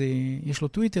 אז יש לו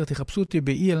טוויטר, תחפשו אותי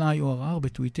ב-ELIORR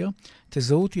בטוויטר,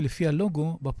 תזהו אותי לפי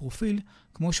הלוגו בפרופיל,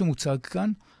 כמו שמוצג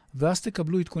כאן, ואז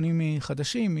תקבלו עדכונים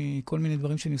חדשים, כל מיני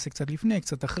דברים שאני עושה קצת לפני,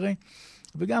 קצת אחרי,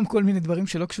 וגם כל מיני דברים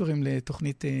שלא קשורים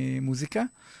לתוכנית מוזיקה,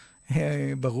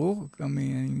 ברור, גם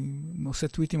אני עושה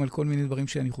טוויטים על כל מיני דברים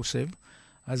שאני חושב.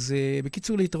 אז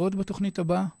בקיצור, להתראות בתוכנית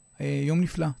הבאה, יום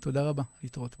נפלא, תודה רבה,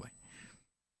 להתראות, ביי.